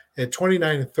you at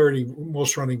 29 and 30,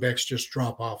 most running backs just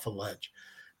drop off a ledge.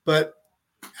 But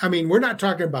I mean, we're not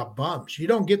talking about bumps. You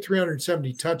don't get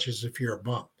 370 touches if you're a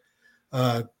bump.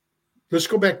 Let's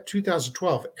go back to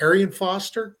 2012. Arian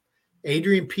Foster,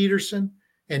 Adrian Peterson,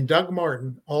 and Doug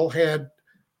Martin all had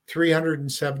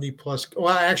 370 plus. Well,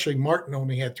 actually, Martin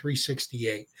only had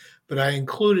 368, but I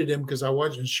included him because I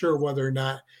wasn't sure whether or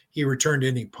not he returned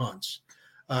any punts.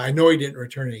 I know he didn't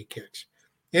return any kicks.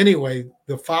 Anyway,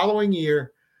 the following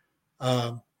year,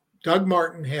 Doug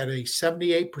Martin had a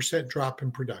 78% drop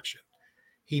in production.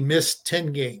 He missed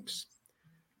 10 games.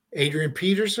 Adrian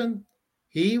Peterson,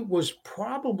 he was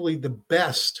probably the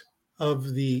best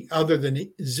of the other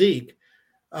than Zeke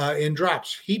in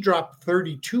drops. He dropped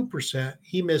 32%.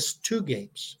 He missed 2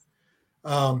 games.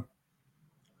 But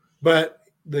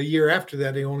the year after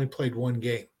that, he only played 1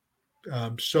 game.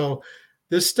 So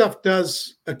this stuff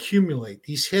does accumulate.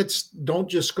 These hits don't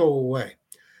just go away.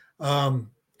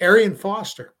 Arian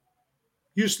Foster,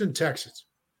 Houston Texans.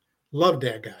 Loved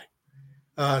that guy.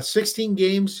 16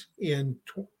 games in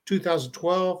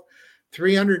 2012,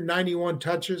 391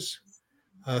 touches,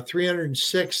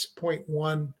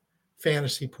 306.1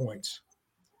 fantasy points.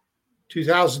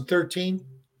 2013,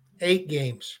 8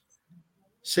 games,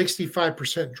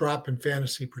 65% drop in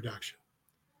fantasy production.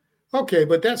 Okay,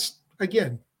 but that's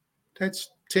 10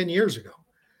 years ago.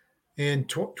 In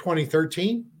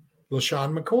 2013,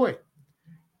 LaShawn McCoy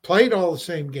played all the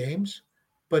same games,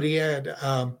 but he had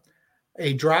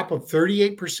a drop of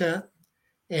 38%.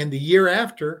 And the year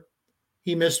after,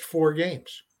 he missed 4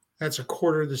 games. That's a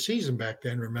quarter of the season back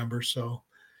then, remember? So,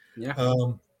 yeah.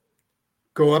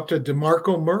 Go up to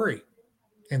DeMarco Murray.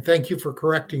 And thank you for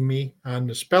correcting me on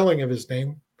the spelling of his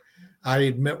name. I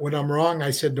admit when I'm wrong.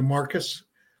 I said DeMarcus.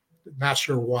 Not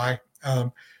sure why.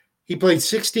 He played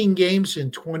 16 games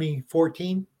in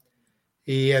 2014.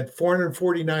 He had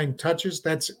 449 touches.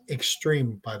 That's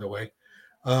extreme, by the way.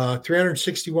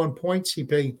 361 points. He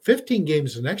played 15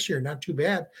 games the next year. Not too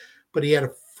bad. But he had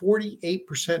a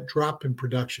 48% drop in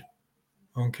production.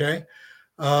 Okay.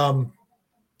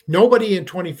 Nobody in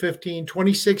 2015.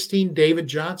 2016, David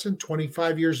Johnson,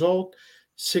 25 years old,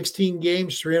 16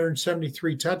 games,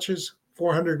 373 touches,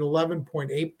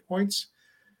 411.8 points.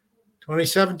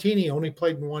 2017, he only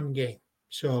played in 1 game.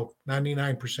 So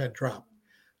 99% drop.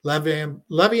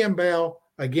 Le'Veon Bell,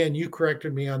 again, you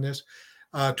corrected me on this.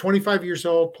 25 years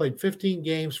old, played 15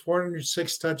 games,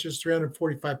 406 touches,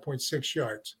 345.6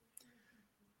 yards.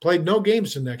 Played no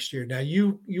games the next year. Now,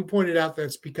 you pointed out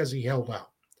that's because he held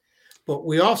out. But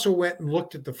we also went and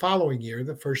looked at the following year,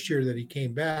 the first year that he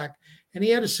came back, and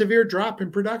he had a severe drop in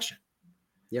production.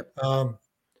 Yep.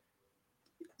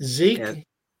 Zeke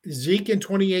in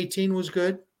 2018 was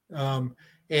good. And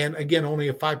again, only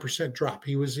a 5% drop.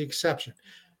 He was the exception.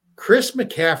 Chris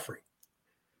McCaffrey.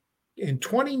 In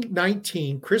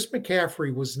 2019, Chris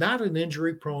McCaffrey was not an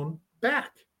injury-prone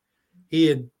back. He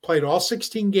had played all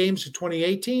 16 games in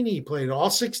 2018. He played all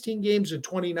 16 games in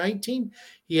 2019.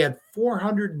 He had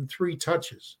 403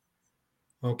 touches.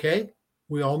 Okay?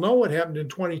 We all know what happened in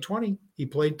 2020. He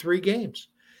played 3 games.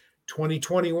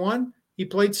 2021, he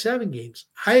played 7 games.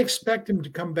 I expect him to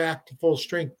come back to full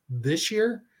strength this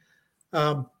year,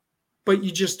 but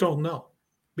you just don't know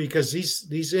because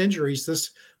these injuries,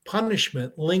 this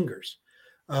punishment lingers.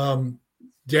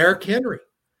 Derrick Henry,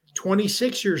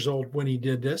 26 years old when he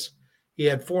did this. He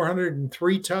had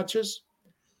 403 touches,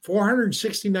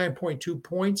 469.2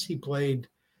 points. He played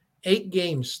 8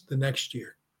 games the next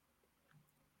year.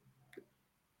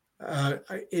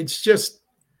 It's just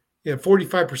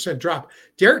 45% drop.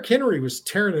 Derrick Henry was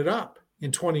tearing it up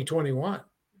in 2021.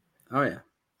 Oh, yeah.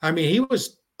 I mean, he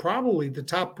was probably the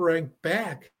top-ranked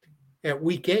back at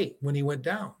week 8 when he went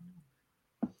down.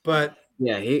 But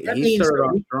yeah, he started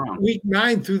off strong. Week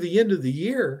 9 through the end of the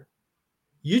year,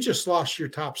 you just lost your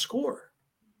top scorer.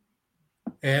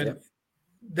 And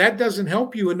that doesn't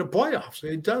help you in the playoffs.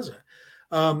 It doesn't.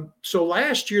 So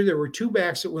last year, there were 2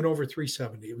 backs that went over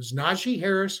 370. It was Najee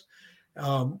Harris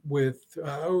with,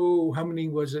 how many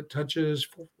was it? Touches.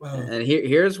 And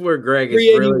here's where Greg is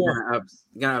really going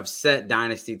to upset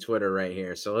Dynasty Twitter right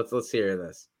here. So let's hear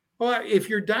this. Well, if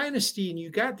you're Dynasty and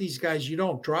you got these guys, you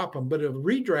don't drop them. But in a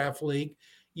redraft league,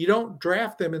 you don't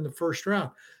draft them in the first round.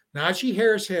 Najee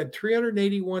Harris had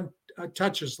 381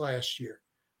 touches last year.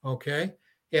 Okay.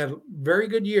 He had a very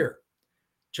good year.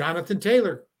 Jonathan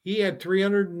Taylor, he had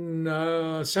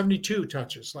 372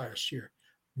 touches last year.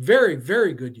 Very,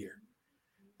 very good year.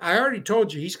 I already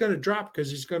told you he's going to drop because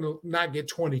he's going to not get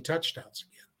 20 touchdowns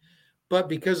again. But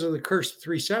because of the curse of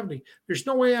 370, there's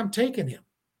no way I'm taking him.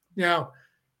 Now,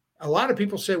 a lot of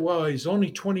people say, well, he's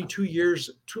only 22 years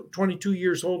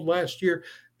old last year.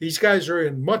 These guys are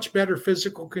in much better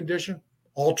physical condition.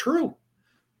 All true.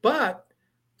 But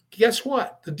guess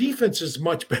what? The defense is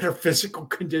much better physical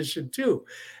condition too.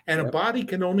 And a body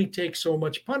can only take so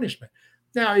much punishment.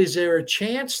 Now, is there a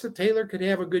chance that Taylor could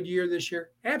have a good year this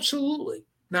year? Absolutely.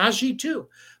 Najee too.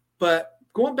 But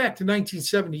going back to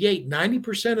 1978,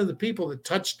 90% of the people that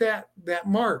touched that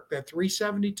mark, that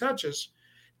 370 touches,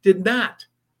 did not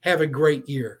have a great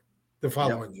year the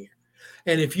following year.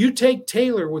 And if you take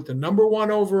Taylor with the number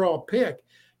 1 overall pick,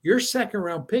 your second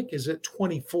round pick is at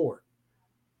 24.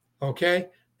 Okay?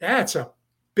 That's a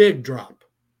big drop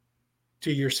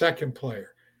to your second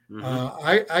player.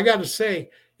 Mm-hmm. I got to say,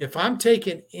 if I'm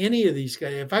taking any of these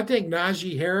guys, if I take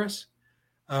Najee Harris,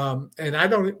 and I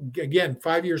don't, again,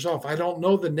 5 years off, I don't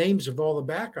know the names of all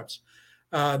the backups.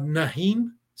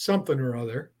 Naheem something or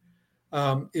other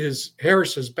is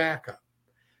Harris's backup.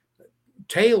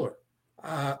 Taylor,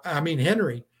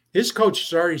 Henry, his coach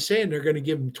is already saying they're going to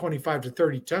give him 25 to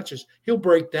 30 touches. He'll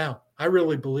break down. I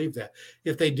really believe that.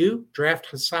 If they do, draft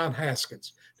Hassan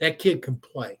Haskins. That kid can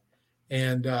play.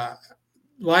 And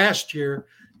last year,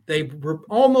 they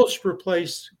almost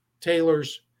replaced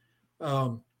Taylor's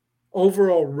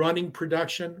overall running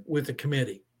production with the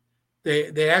committee.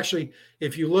 They actually,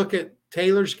 if you look at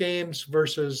Taylor's games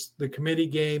versus the committee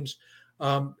games,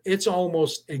 it's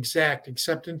almost exact,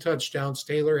 except in touchdowns.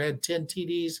 Taylor had 10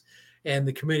 TDs and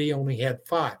the committee only had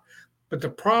 5. But the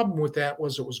problem with that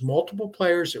was it was multiple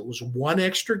players. It was 1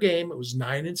 extra game. It was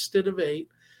 9 instead of 8.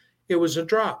 It was a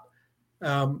drop.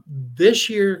 This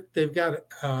year they've got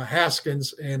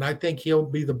Haskins, and I think he'll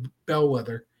be the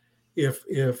bellwether if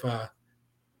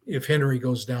Henry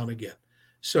goes down again.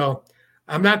 So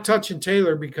I'm not touching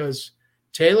Taylor because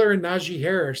Taylor and Najee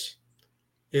Harris,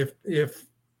 if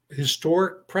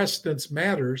historic precedence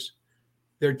matters,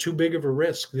 they're too big of a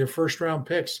risk. They're first-round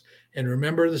picks. And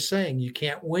remember the saying, you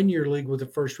can't win your league with a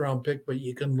first-round pick, but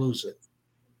you can lose it.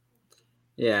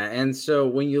 Yeah, and so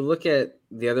when you look at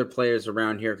the other players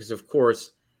around here, because, of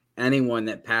course, anyone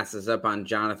that passes up on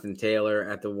Jonathan Taylor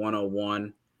at the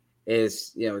 101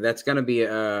 is, that's going to be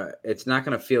it's not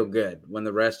going to feel good when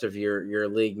the rest of your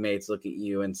league mates look at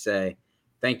you and say,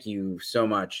 thank you so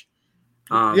much.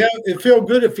 It feel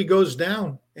good if he goes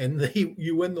down and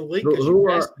you win the league.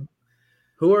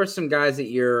 Who are some guys that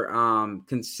you're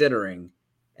considering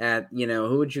at,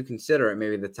 who would you consider at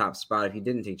maybe the top spot if you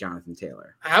didn't take Jonathan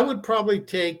Taylor? I would probably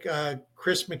take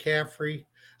Chris McCaffrey.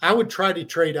 I would try to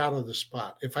trade out of the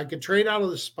spot. If I could trade out of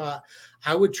the spot,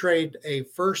 I would trade a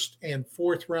 1st and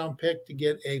 4th round pick to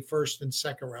get a 1st and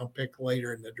 2nd round pick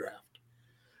later in the draft.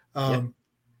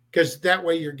 Because that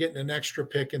way you're getting an extra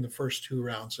pick in the first 2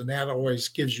 rounds, and that always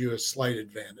gives you a slight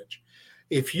advantage.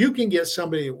 If you can get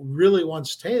somebody that really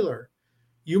wants Taylor,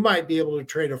 you might be able to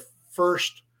trade a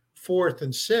 1st, 4th,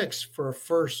 and 6th for a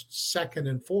 1st, 2nd,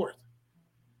 and 4th.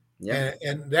 Yeah.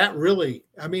 And that really,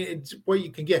 it's what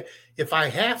you can get. If I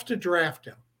have to draft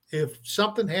him, if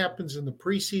something happens in the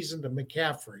preseason to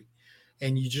McCaffrey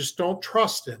and you just don't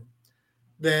trust him,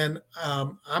 then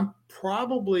I'm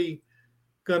probably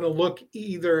going to look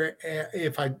either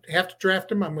if I have to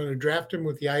draft him, I'm going to draft him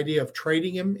with the idea of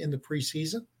trading him in the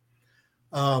preseason.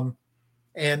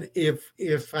 And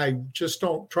if I just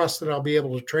don't trust that I'll be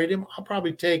able to trade him, I'll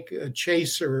probably take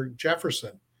Chase or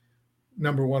Jefferson,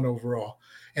 number 1 overall.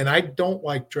 And I don't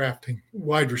like drafting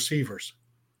wide receivers.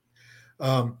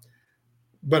 But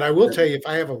I will tell you, if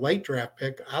I have a late draft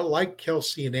pick, I like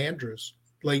Kelsey and Andrews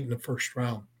late in the 1st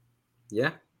round.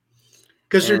 Yeah.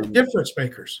 Because they're difference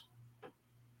makers.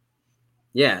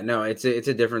 Yeah, no, it's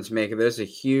a difference maker. There's a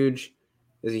huge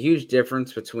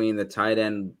difference between the tight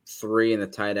end 3 and the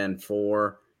tight end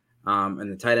 4,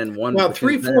 and the tight end 1. Well,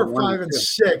 3, 4, 5, and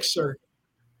 6 are.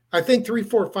 I think 3,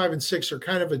 4, 5, and 6 are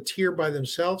kind of a tier by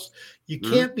themselves. You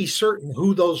can't be certain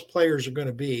who those players are going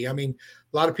to be. A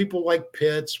lot of people like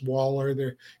Pitts, Waller,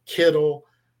 they're Kittle,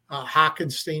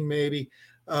 Hockenstein maybe.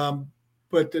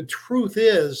 But the truth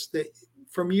is that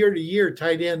from year to year,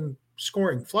 tight end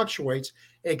scoring fluctuates,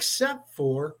 except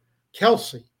for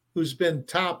Kelsey, who's been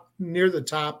near the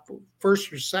top,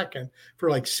 1st or 2nd for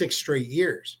like 6 straight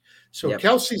years. So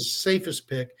Kelsey's the safest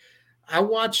pick. I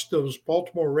watched those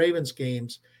Baltimore Ravens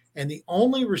games, and the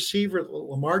only receiver that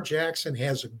Lamar Jackson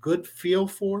has a good feel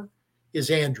for is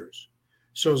Andrews.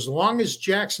 So as long as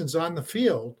Jackson's on the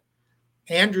field,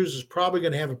 Andrews is probably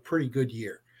going to have a pretty good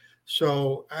year.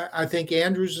 So I think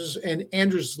Andrews is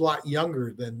a lot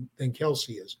younger than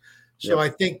Kelsey is. So I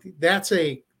think that's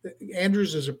a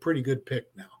Andrews is a pretty good pick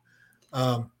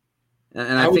now.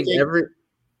 And I think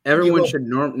everyone should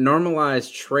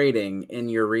normalize trading in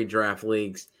your redraft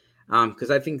leagues,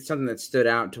 because I think something that stood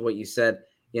out to what you said,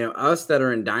 us that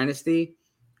are in Dynasty,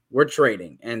 we're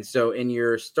trading. And so in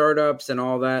your startups and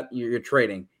all that, you're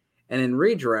trading. And in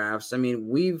redrafts, I mean,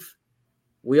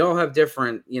 we all have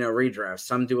different, redrafts.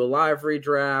 Some do a live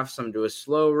redraft, some do a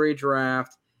slow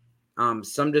redraft.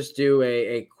 Some just do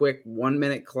a quick 1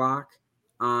 minute clock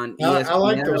on ESPN. I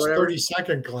like those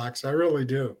 30-second clocks. I really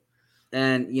do.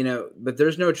 And, but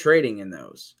there's no trading in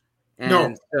those.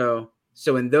 And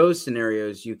so in those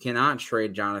scenarios, you cannot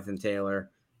trade Jonathan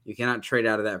Taylor. You cannot trade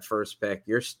out of that first pick.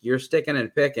 You're sticking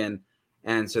and picking.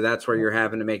 And so that's where you're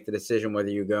having to make the decision whether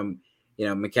you go,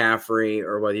 McCaffrey,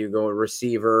 or whether you go a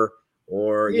receiver,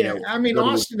 or, I mean,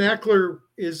 Austin Eckler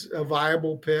is a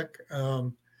viable pick.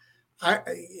 I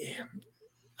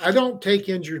don't take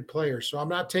injured players, so I'm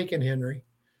not taking Henry.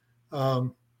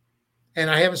 And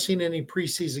I haven't seen any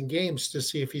preseason games to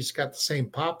see if he's got the same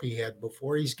pop he had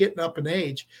before. He's getting up in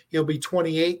age. He'll be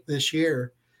 28 this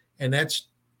year, and that's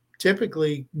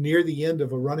typically near the end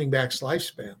of a running back's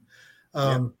lifespan.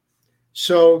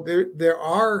 So there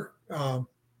are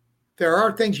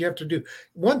things you have to do.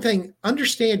 One thing,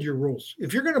 understand your rules.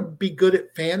 If you're going to be good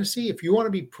at fantasy, if you want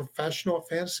to be professional at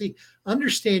fantasy,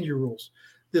 understand your rules.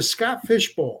 The Scott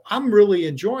Fish Bowl, I'm really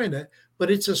enjoying it, but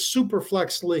it's a super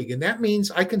flex league. And that means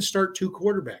I can start 2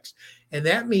 quarterbacks. And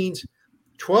that means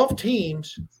 12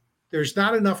 teams, there's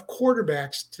not enough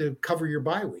quarterbacks to cover your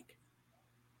bye week.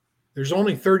 There's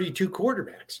only 32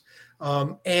 quarterbacks.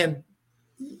 And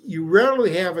you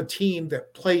rarely have a team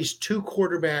that plays 2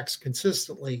 quarterbacks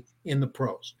consistently in the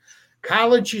pros.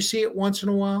 College, you see it once in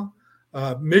a while.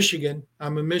 Michigan,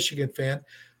 I'm a Michigan fan.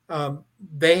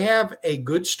 They have a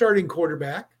good starting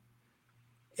quarterback,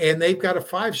 and they've got a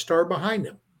 5-star behind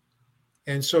him.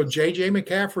 And so J.J.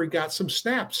 McCaffrey got some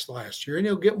snaps last year, and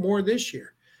he'll get more this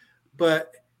year.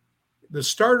 But the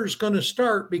starter's going to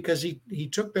start because he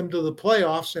took them to the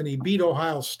playoffs and he beat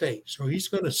Ohio State. So he's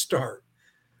going to start.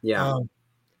 Yeah.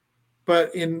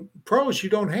 But in pros, you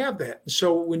don't have that.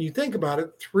 So when you think about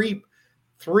it, three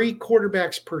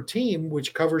quarterbacks per team,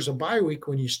 which covers a bye week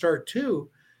when you start 2,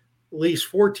 leaves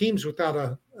 4 teams without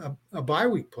a bye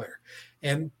week player.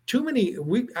 And too many.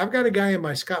 I've got a guy in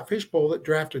my Scott Fish Bowl that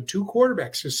drafted 2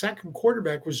 quarterbacks. His second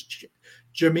quarterback was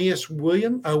Jameis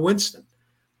Winston.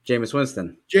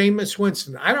 Jameis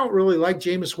Winston. I don't really like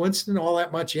Jameis Winston all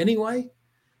that much anyway,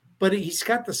 but he's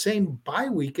got the same bye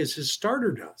week as his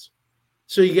starter does.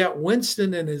 So you got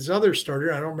Winston and his other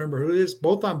starter, I don't remember who it is,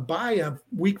 both on bye on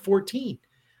week 14.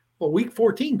 Well, week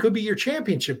 14 could be your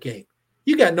championship game.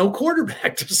 You got no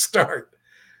quarterback to start.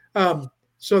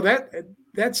 So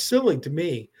that's silly to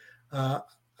me. I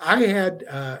had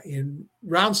in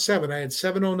round 7, I had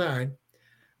 709.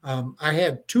 I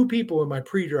had 2 people in my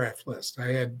pre-draft list. I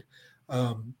had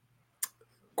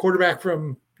quarterback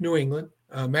from New England,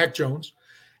 Mac Jones,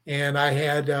 and I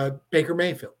had Baker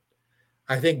Mayfield.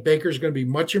 I think Baker's going to be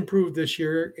much improved this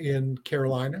year in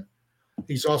Carolina.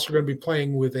 He's also going to be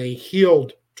playing with a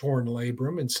healed torn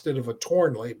labrum instead of a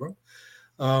torn labrum.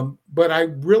 But I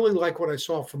really like what I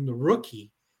saw from the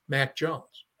rookie, Mac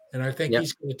Jones. And I think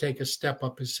he's going to take a step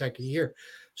up his second year.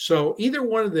 So either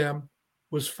one of them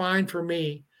was fine for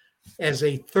me as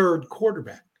a third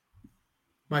quarterback.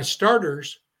 My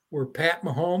starters were Pat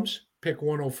Mahomes, pick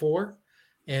 104,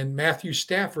 and Matthew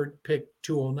Stafford, pick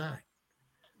 209.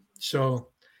 So,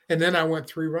 and then I went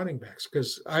 3 running backs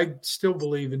because I still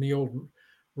believe in the old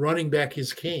running back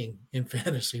is king in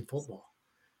fantasy football.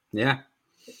 Yeah.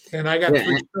 And I got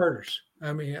 3 starters.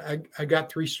 I mean, I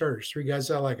got 3 starters, 3 guys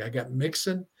I like. I got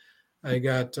Mixon. I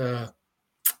got,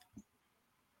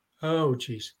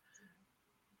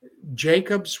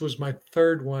 Jacobs was my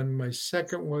third one. My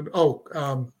second one,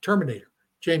 Terminator,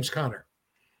 James Conner.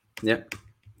 Yep.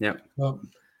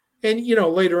 And,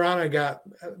 later on I got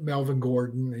Melvin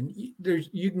Gordon. And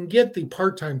you can get the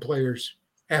part-time players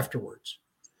afterwards.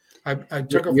 I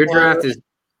took your draft is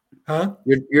Huh?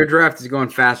 Your draft is going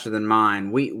faster than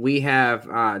mine. We have.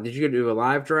 Did you do a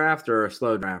live draft or a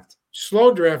slow draft?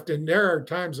 Slow draft, and there are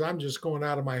times I'm just going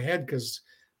out of my head because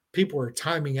people are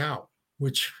timing out.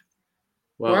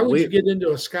 Why would you get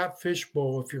into a Scott Fish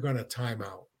Bowl if you're going to time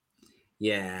out?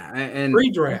 Yeah, and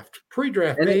pre-draft,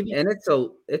 baby. And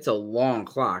it's a long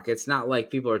clock. It's not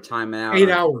like people are timing out 8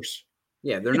 hours.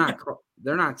 Yeah, they're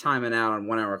not timing out on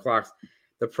 1 hour clocks.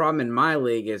 The problem in my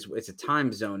league is it's a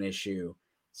time zone issue.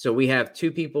 So we have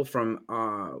 2 people from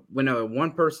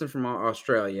one person from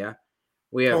Australia.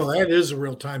 We have that is a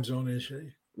real time zone issue.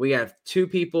 We have 2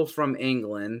 people from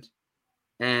England,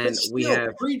 and we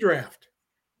have pre-draft.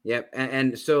 Yep.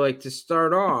 And so, like, to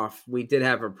start off, we did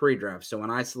have a pre-draft. So when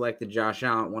I selected Josh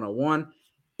Allen at 101,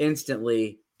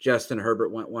 instantly Justin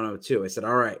Herbert went 102. I said,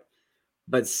 all right.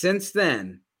 But since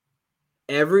then,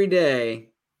 every day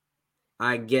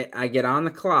I get on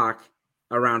the clock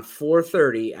around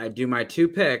 4:30. I do my 2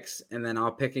 picks, and then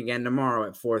I'll pick again tomorrow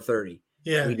at 4:30.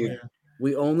 Yeah,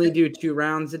 We only do 2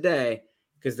 rounds a day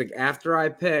because after I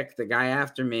pick, the guy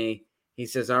after me, he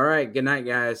says, all right, good night,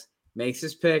 guys, makes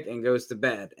his pick and goes to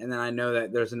bed. And then I know that I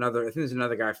think there's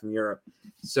another guy from Europe.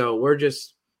 So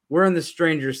we're in the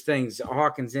Strangers Things,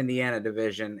 Hawkins, Indiana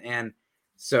division. And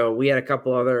so we had a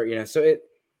couple other, so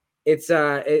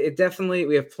it definitely,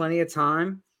 we have plenty of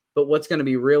time, but what's going to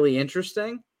be really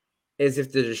interesting is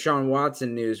if the Deshaun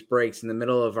Watson news breaks in the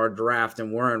middle of our draft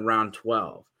and we're in round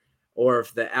 12. Or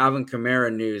if the Alvin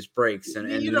Kamara news breaks.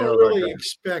 And you don't really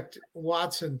expect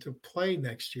Watson to play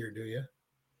next year, do you?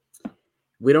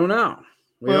 We don't know.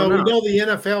 We know the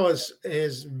NFL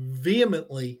has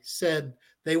vehemently said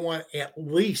they want at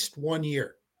least 1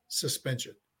 year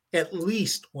suspension, at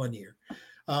least 1 year.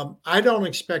 I don't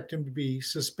expect him to be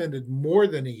suspended more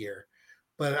than a year,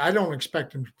 but I don't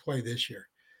expect him to play this year.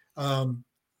 Can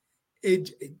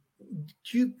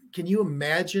you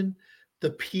imagine the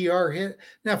PR hit?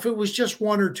 Now, if it was just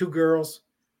 1 or 2 girls,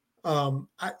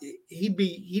 he'd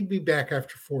be back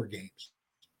after 4 games.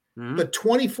 Mm-hmm. But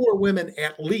 24 women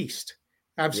at least.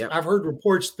 I've heard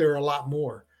reports there are a lot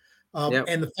more.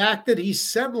 And the fact that he's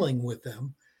settling with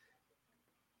them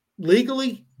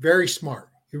legally, very smart.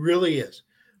 He really is.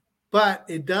 But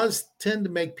it does tend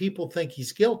to make people think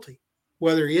he's guilty,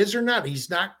 whether he is or not. He's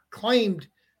not claimed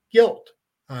guilt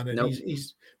on it. Nope.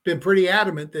 He's been pretty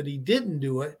adamant that he didn't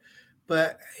do it.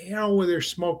 But where there's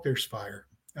smoke, there's fire.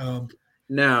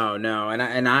 No,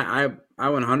 and I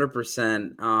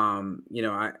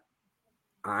 100%.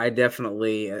 I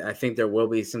definitely, I think there will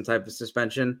be some type of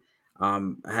suspension.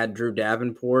 I had Drew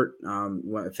Davenport,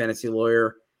 fantasy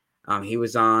lawyer. He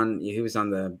was on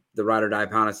the Ride or Die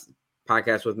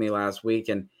podcast with me last week,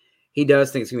 and he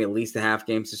does think it's gonna be at least a half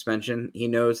game suspension. He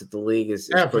knows that the league is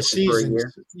half a season.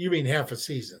 You mean half a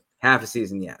season? Half a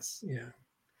season, yes. Yeah.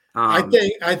 I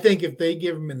think if they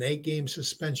give him an 8-game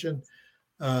suspension,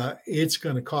 it's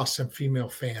going to cost some female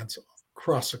fans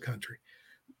across the country.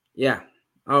 Yeah.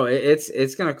 Oh,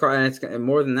 it's going to cost, and it's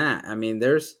more than that. I mean,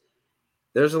 there's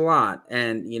a lot,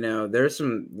 and there's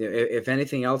some. If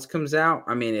anything else comes out,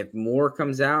 I mean, if more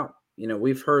comes out,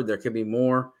 we've heard there could be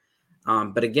more.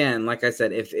 But again, like I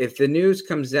said, if the news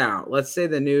comes out, let's say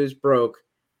the news broke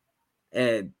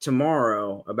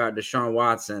tomorrow about Deshaun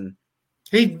Watson.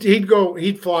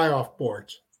 He'd fly off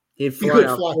boards. He'd fly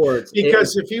off boards.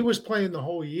 Because if he was playing the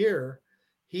whole year,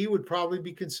 he would probably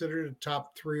be considered a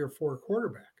top 3 or 4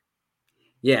 quarterback.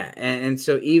 Yeah, and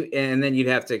so and then you'd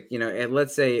have to, and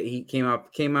let's say he came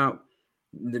out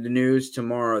the news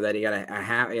tomorrow that he got a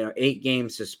half, 8-game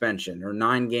suspension or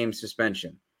 9-game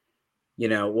suspension.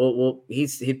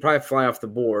 He'd probably fly off the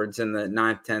boards in the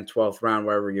 9th, 10th, 12th round,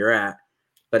 wherever you're at.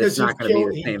 But it's not going to be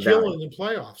the same value. He'd kill in the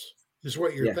playoffs is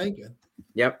what you're thinking.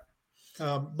 Yep.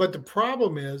 But the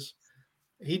problem is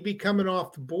he'd be coming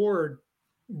off the board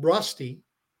rusty.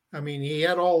 I mean, he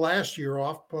had all last year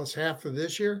off plus half of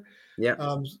this year. Yeah.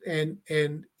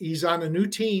 And he's on a new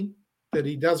team that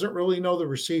he doesn't really know the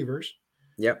receivers.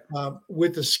 Yep.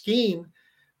 With the scheme,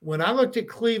 when I looked at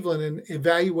Cleveland and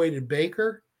evaluated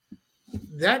Baker,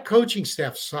 that coaching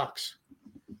staff sucks.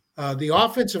 The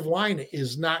offensive line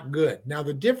is not good. Now,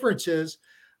 the difference is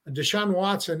Deshaun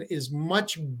Watson is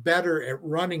much better at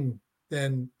running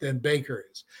than Baker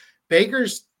is.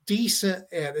 Baker's decent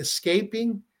at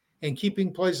escaping and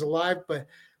keeping plays alive, but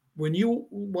when you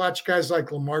watch guys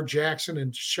like Lamar Jackson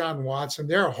and Deshaun Watson,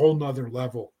 they're a whole nother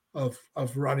level of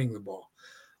running the ball.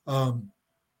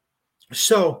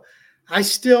 So I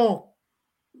still,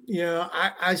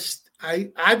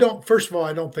 I don't, first of all,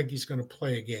 I don't think he's going to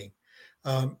play a game.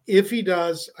 If he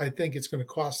does, I think it's going to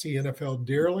cost the NFL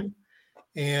dearly.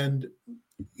 And,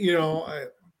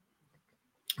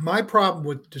 my problem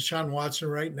with Deshaun Watson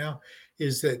right now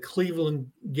is that Cleveland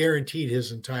guaranteed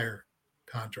his entire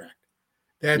contract.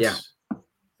 That's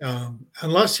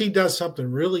unless he does something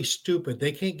really stupid,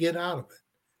 they can't get out of it.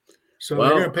 So they're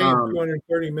going to pay him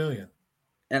 $230 million.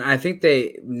 And I think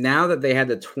now that they had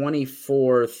the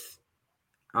 24th,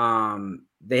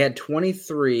 they had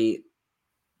 23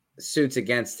 suits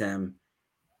against him,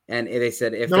 and they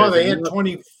said if they had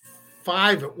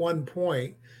 25 at one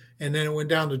point, and then it went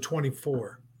down to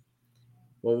 24.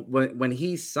 Well, when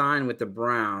he signed with the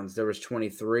Browns, there was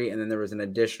 23, and then there was an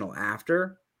additional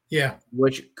after. Yeah,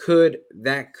 which could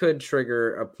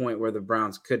trigger a point where the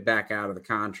Browns could back out of the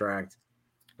contract.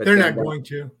 But they're not going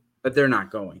to. but they're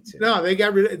not going to. No, they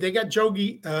got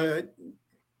Jacoby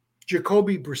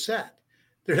Brissett.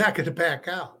 They're not going to back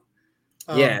out.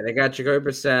 They got Jacoby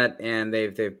Brissett, and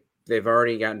they've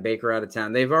already gotten Baker out of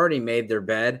town. They've already made their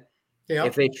bed. Yeah.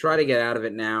 If they try to get out of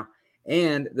it now,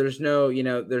 and there's no,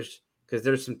 there's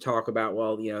some talk about,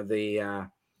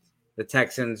 the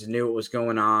Texans knew what was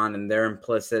going on and they're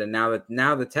implicit, and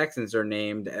now the Texans are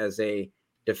named as a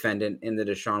defendant in the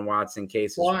Deshaun Watson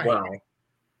case as well.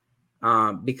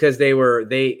 Because they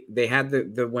had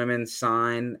the women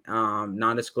sign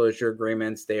non-disclosure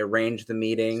agreements. They arranged the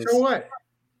meetings. So what?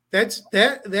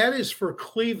 That is for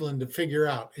Cleveland to figure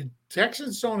out.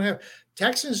 Texans don't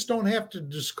have to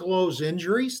disclose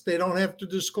injuries. They don't have to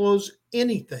disclose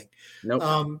anything.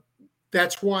 Nope.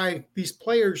 That's why these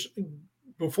players,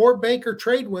 before Baker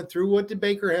trade went through, what did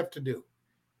Baker have to do?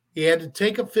 He had to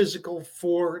take a physical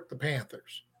for the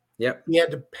Panthers. Yep. He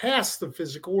had to pass the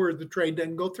physical or the trade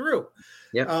didn't go through.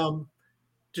 Yep.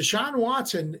 Deshaun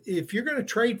Watson, if you're going to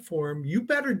trade for him, you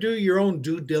better do your own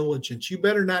due diligence. You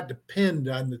better not depend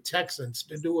on the Texans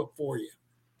to do it for you.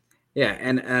 Yeah,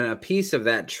 and a piece of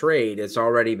that trade has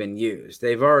already been used.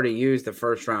 They've already used the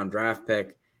first-round draft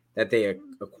pick that they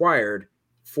acquired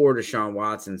for Deshaun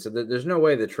Watson. So there's no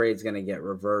way the trade's going to get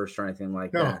reversed or anything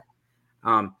like that.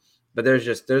 But there's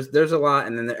a lot,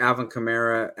 and then the Alvin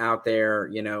Kamara out there.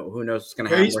 Who knows what's going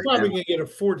to happen? He's probably going to get a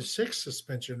 4 to 6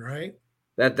 suspension, right?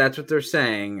 That's what they're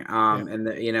saying.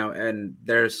 And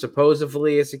there's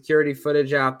supposedly a security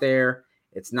footage out there.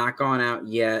 It's not gone out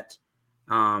yet.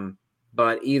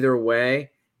 But either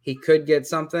way, he could get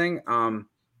something.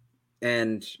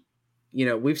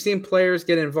 We've seen players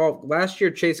get involved. Last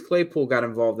year, Chase Claypool got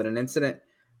involved in an incident,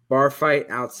 bar fight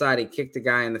outside. He kicked a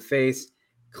guy in the face,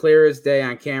 clear as day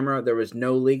on camera. There was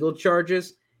no legal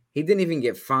charges. He didn't even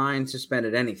get fined,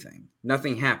 suspended, anything.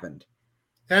 Nothing happened.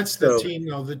 That's the team,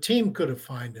 though. The team could have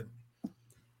fined him.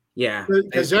 Yeah.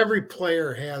 Because every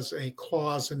player has a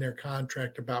clause in their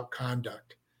contract about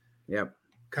conduct. Yep.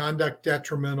 Conduct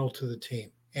detrimental to the team.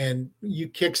 And you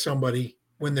kick somebody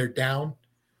when they're down,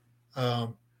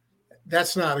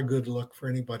 that's not a good look for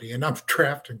anybody. And I'm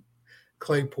drafting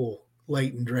Claypool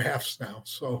late in drafts now.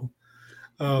 So,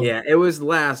 it was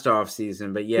last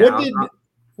offseason, but yeah.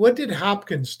 What did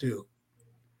Hopkins do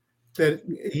that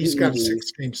he's got a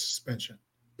 6-game suspension?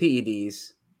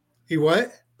 PEDs. He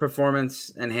what?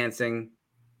 Performance enhancing.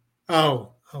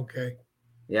 Oh, okay.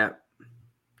 Yeah.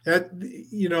 That,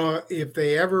 if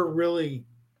they ever really,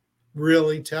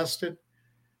 really tested,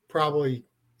 probably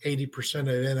 80%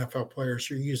 of NFL players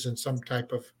are using some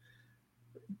type of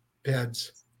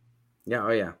PEDs. Yeah.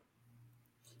 Oh, yeah.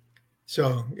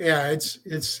 So, yeah, it's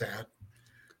sad.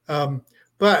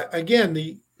 But again,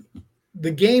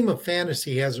 the game of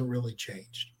fantasy hasn't really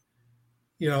changed.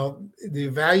 The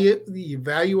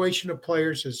evaluation of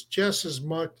players is just as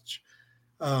much,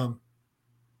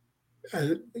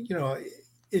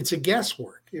 it's a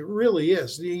guesswork. It really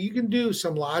is. You can do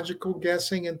some logical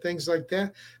guessing and things like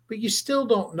that, but you still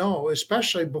don't know,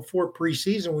 especially before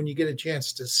preseason when you get a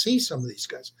chance to see some of these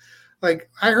guys. Like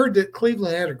I heard that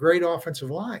Cleveland had a great offensive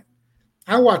line.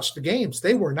 I watched the games.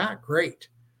 They were not great.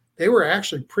 They were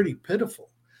actually pretty pitiful.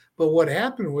 But what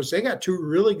happened was they got 2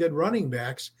 really good running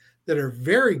backs that are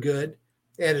very good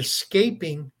at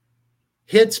escaping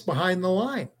hits behind the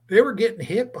line. They were getting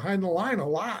hit behind the line a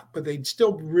lot, but they'd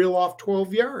still reel off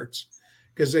 12 yards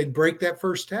because they'd break that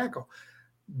first tackle.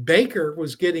 Baker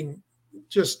was getting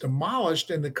just demolished,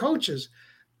 and the coaches,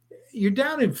 you're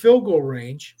down in field goal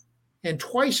range, and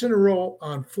twice in a row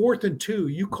on 4th and 2,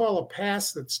 you call a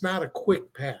pass that's not a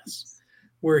quick pass,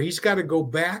 where he's got to go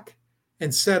back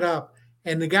and set up,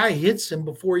 and the guy hits him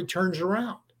before he turns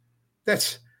around.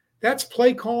 That's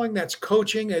play calling, that's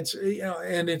coaching,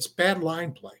 and it's bad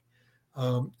line play.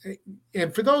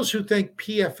 And for those who think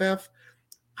PFF,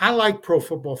 I like Pro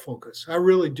Football Focus. I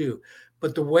really do.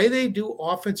 But the way they do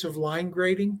offensive line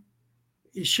grading,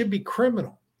 it should be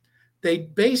criminal. They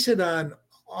base it on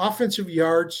offensive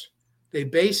yards. They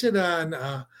base it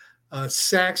on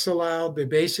sacks allowed. They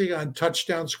base it on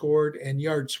touchdown scored and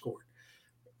yards scored.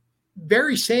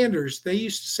 Barry Sanders, they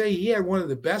used to say he had one of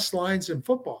the best lines in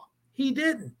football. He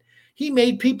didn't. He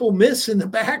made people miss in the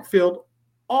backfield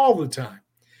all the time.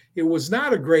 It was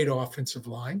not a great offensive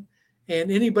line, and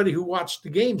anybody who watched the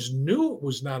games knew it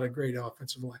was not a great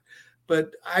offensive line.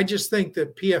 But I just think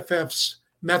that PFF's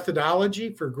methodology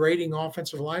for grading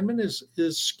offensive linemen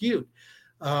is skewed.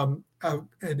 An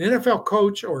NFL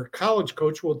coach or a college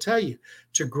coach will tell you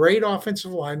to grade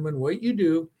offensive linemen, what you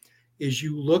do is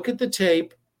you look at the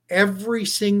tape every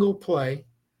single play,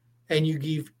 and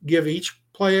you give each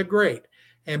play a grade.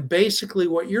 And basically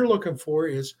what you're looking for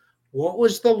is what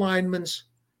was the lineman's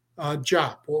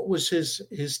job? What was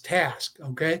his task?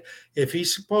 Okay. If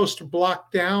he's supposed to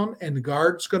block down and the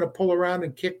guard's going to pull around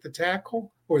and kick the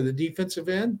tackle or the defensive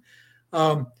end,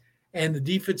 and the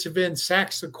defensive end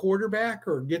sacks the quarterback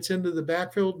or gets into the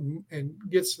backfield and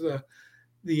gets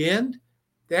the end,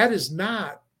 that is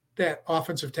not that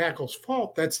offensive tackle's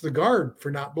fault. That's the guard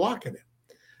for not blocking it.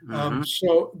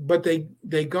 But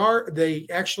they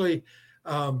actually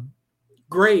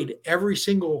grade every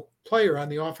single player on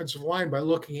the offensive line by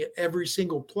looking at every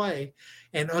single play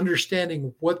and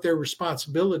understanding what their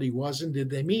responsibility was and did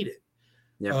they meet it.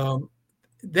 Yeah.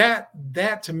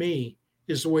 That to me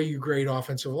is the way you grade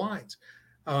offensive lines.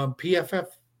 PFF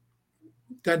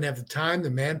doesn't have the time, the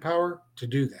manpower to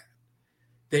do that.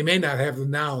 They may not have the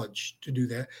knowledge to do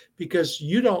that because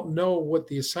you don't know what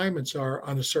the assignments are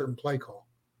on a certain play call.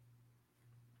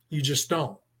 You just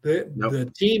don't.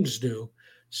 The teams do.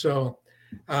 So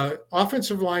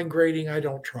offensive line grading, I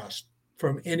don't trust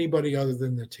from anybody other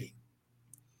than the team.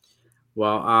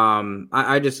 Well, I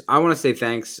want to say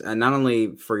thanks, not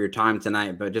only for your time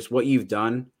tonight, but just what you've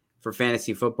done for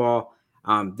fantasy football.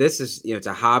 This is, it's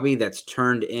a hobby that's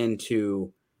turned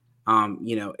into,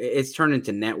 it's turned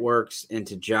into networks,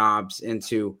 into jobs,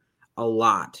 into a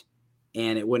lot.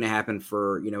 And it wouldn't have happened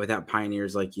without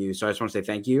pioneers like you. So I just want to say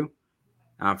thank you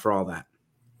for all that.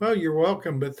 Well, you're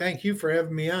welcome, but thank you for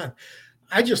having me on.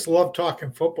 I just love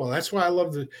talking football. That's why I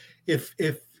love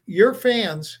if your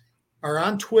fans are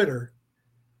on Twitter,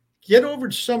 get over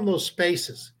to some of those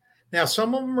spaces. Now,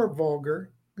 some of them are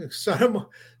vulgar. Some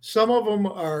of them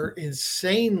are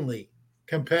insanely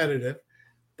competitive,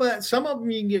 but some of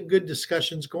them you can get good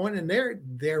discussions going, and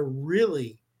they're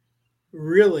really,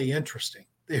 really interesting.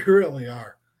 They really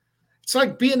are. It's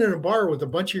like being in a bar with a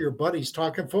bunch of your buddies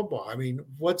talking football. I mean,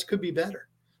 what could be better?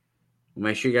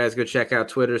 Make sure you guys go check out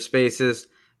Twitter Spaces.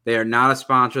 They are not a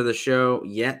sponsor of the show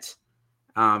yet,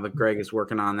 but Greg is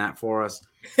working on that for us.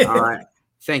 All right.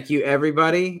 Thank you,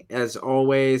 everybody. As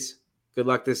always, good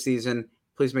luck this season.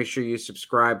 Please make sure you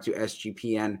subscribe to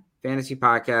SGPN Fantasy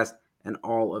Podcast and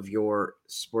all of your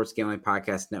Sports Gambling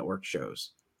Podcast Network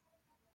shows.